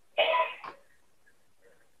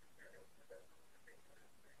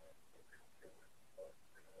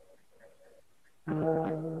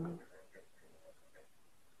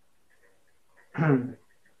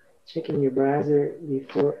 Checking your browser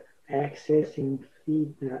before accessing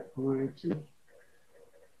feed.org.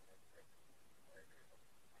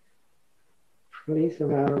 Please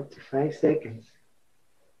allow up to 5 seconds.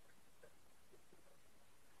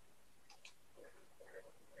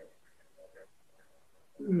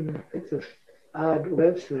 It's an odd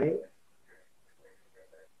website.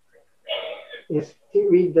 It's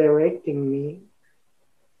redirecting me.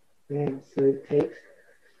 And so it takes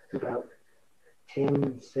about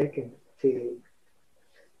 10 seconds to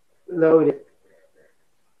load it.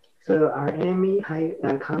 So our enemy,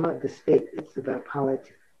 comma, the state, it's about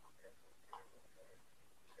politics.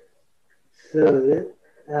 So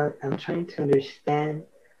I'm trying to understand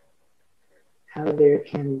how there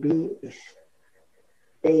can be a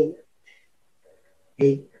state,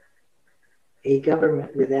 a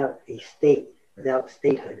government without a state, without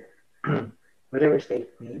statehood, whatever state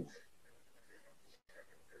means.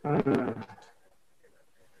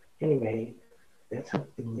 Anyway, that's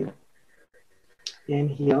something new.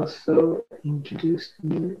 And he also introduced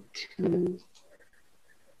me to,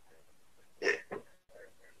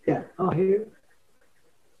 here.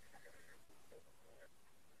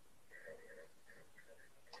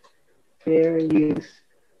 Fair use,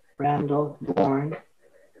 Randall Bourne,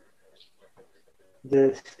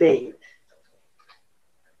 the state.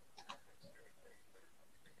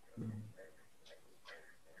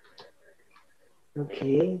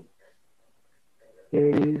 Okay. Fair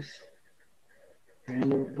use,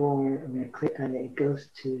 Randall Bourne. I'm going to click on it. It goes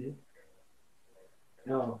to,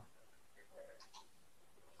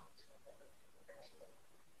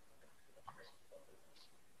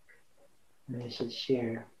 and I should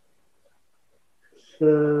share.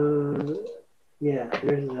 So, yeah,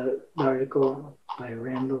 there's an article by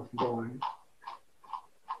Randall Bourne.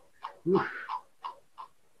 Oof.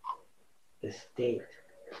 The state.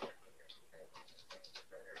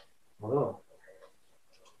 Whoa.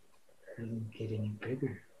 Doesn't get any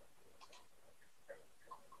bigger.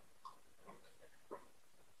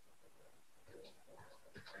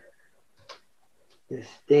 The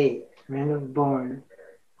state, Randall Bourne,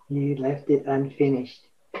 he left it unfinished,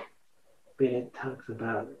 but it talks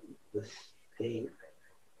about the state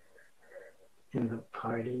and the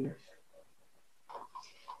parties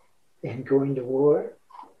and going to war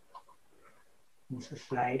in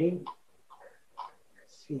society.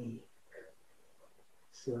 Let's see.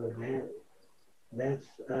 So that's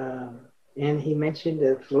and he mentioned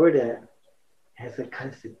that Florida has a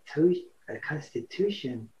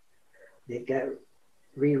constitution that got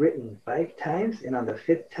rewritten 5 times, and on the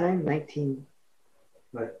 5th time,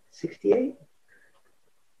 1968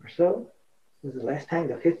 or so was the last time.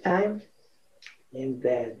 The 5th time in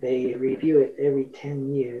that they review it every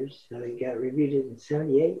 10 years. So they got reviewed it in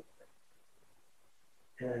 78,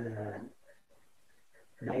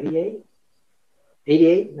 98,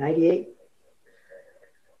 88, 98,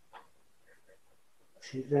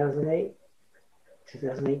 2008,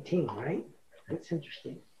 2018, right? That's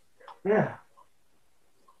interesting. Yeah.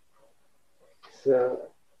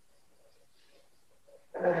 So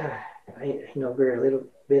I know very little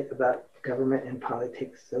bit about government and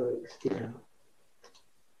politics, so it's,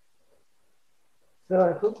 So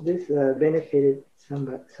I hope this benefited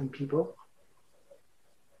some people.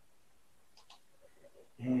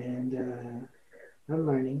 And I'm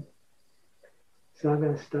learning. So I'm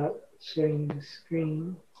going to stop sharing the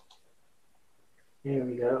screen. There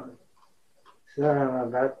we go. So I'm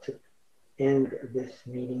about to end this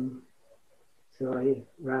meeting. So if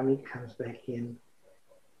Rami comes back in,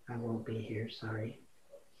 I won't be here, sorry.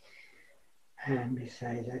 And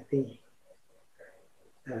besides, I think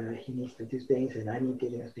he needs to do things and I need to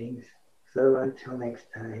do things. So until next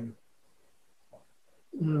time.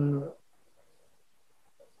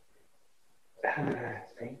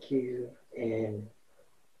 Thank you, and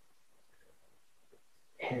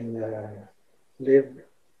live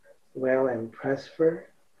well and prosper.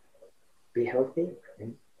 Be healthy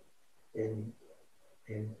and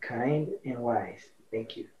kind and wise.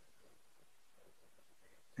 Thank you.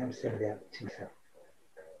 I'm sending that to myself.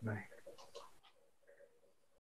 Bye.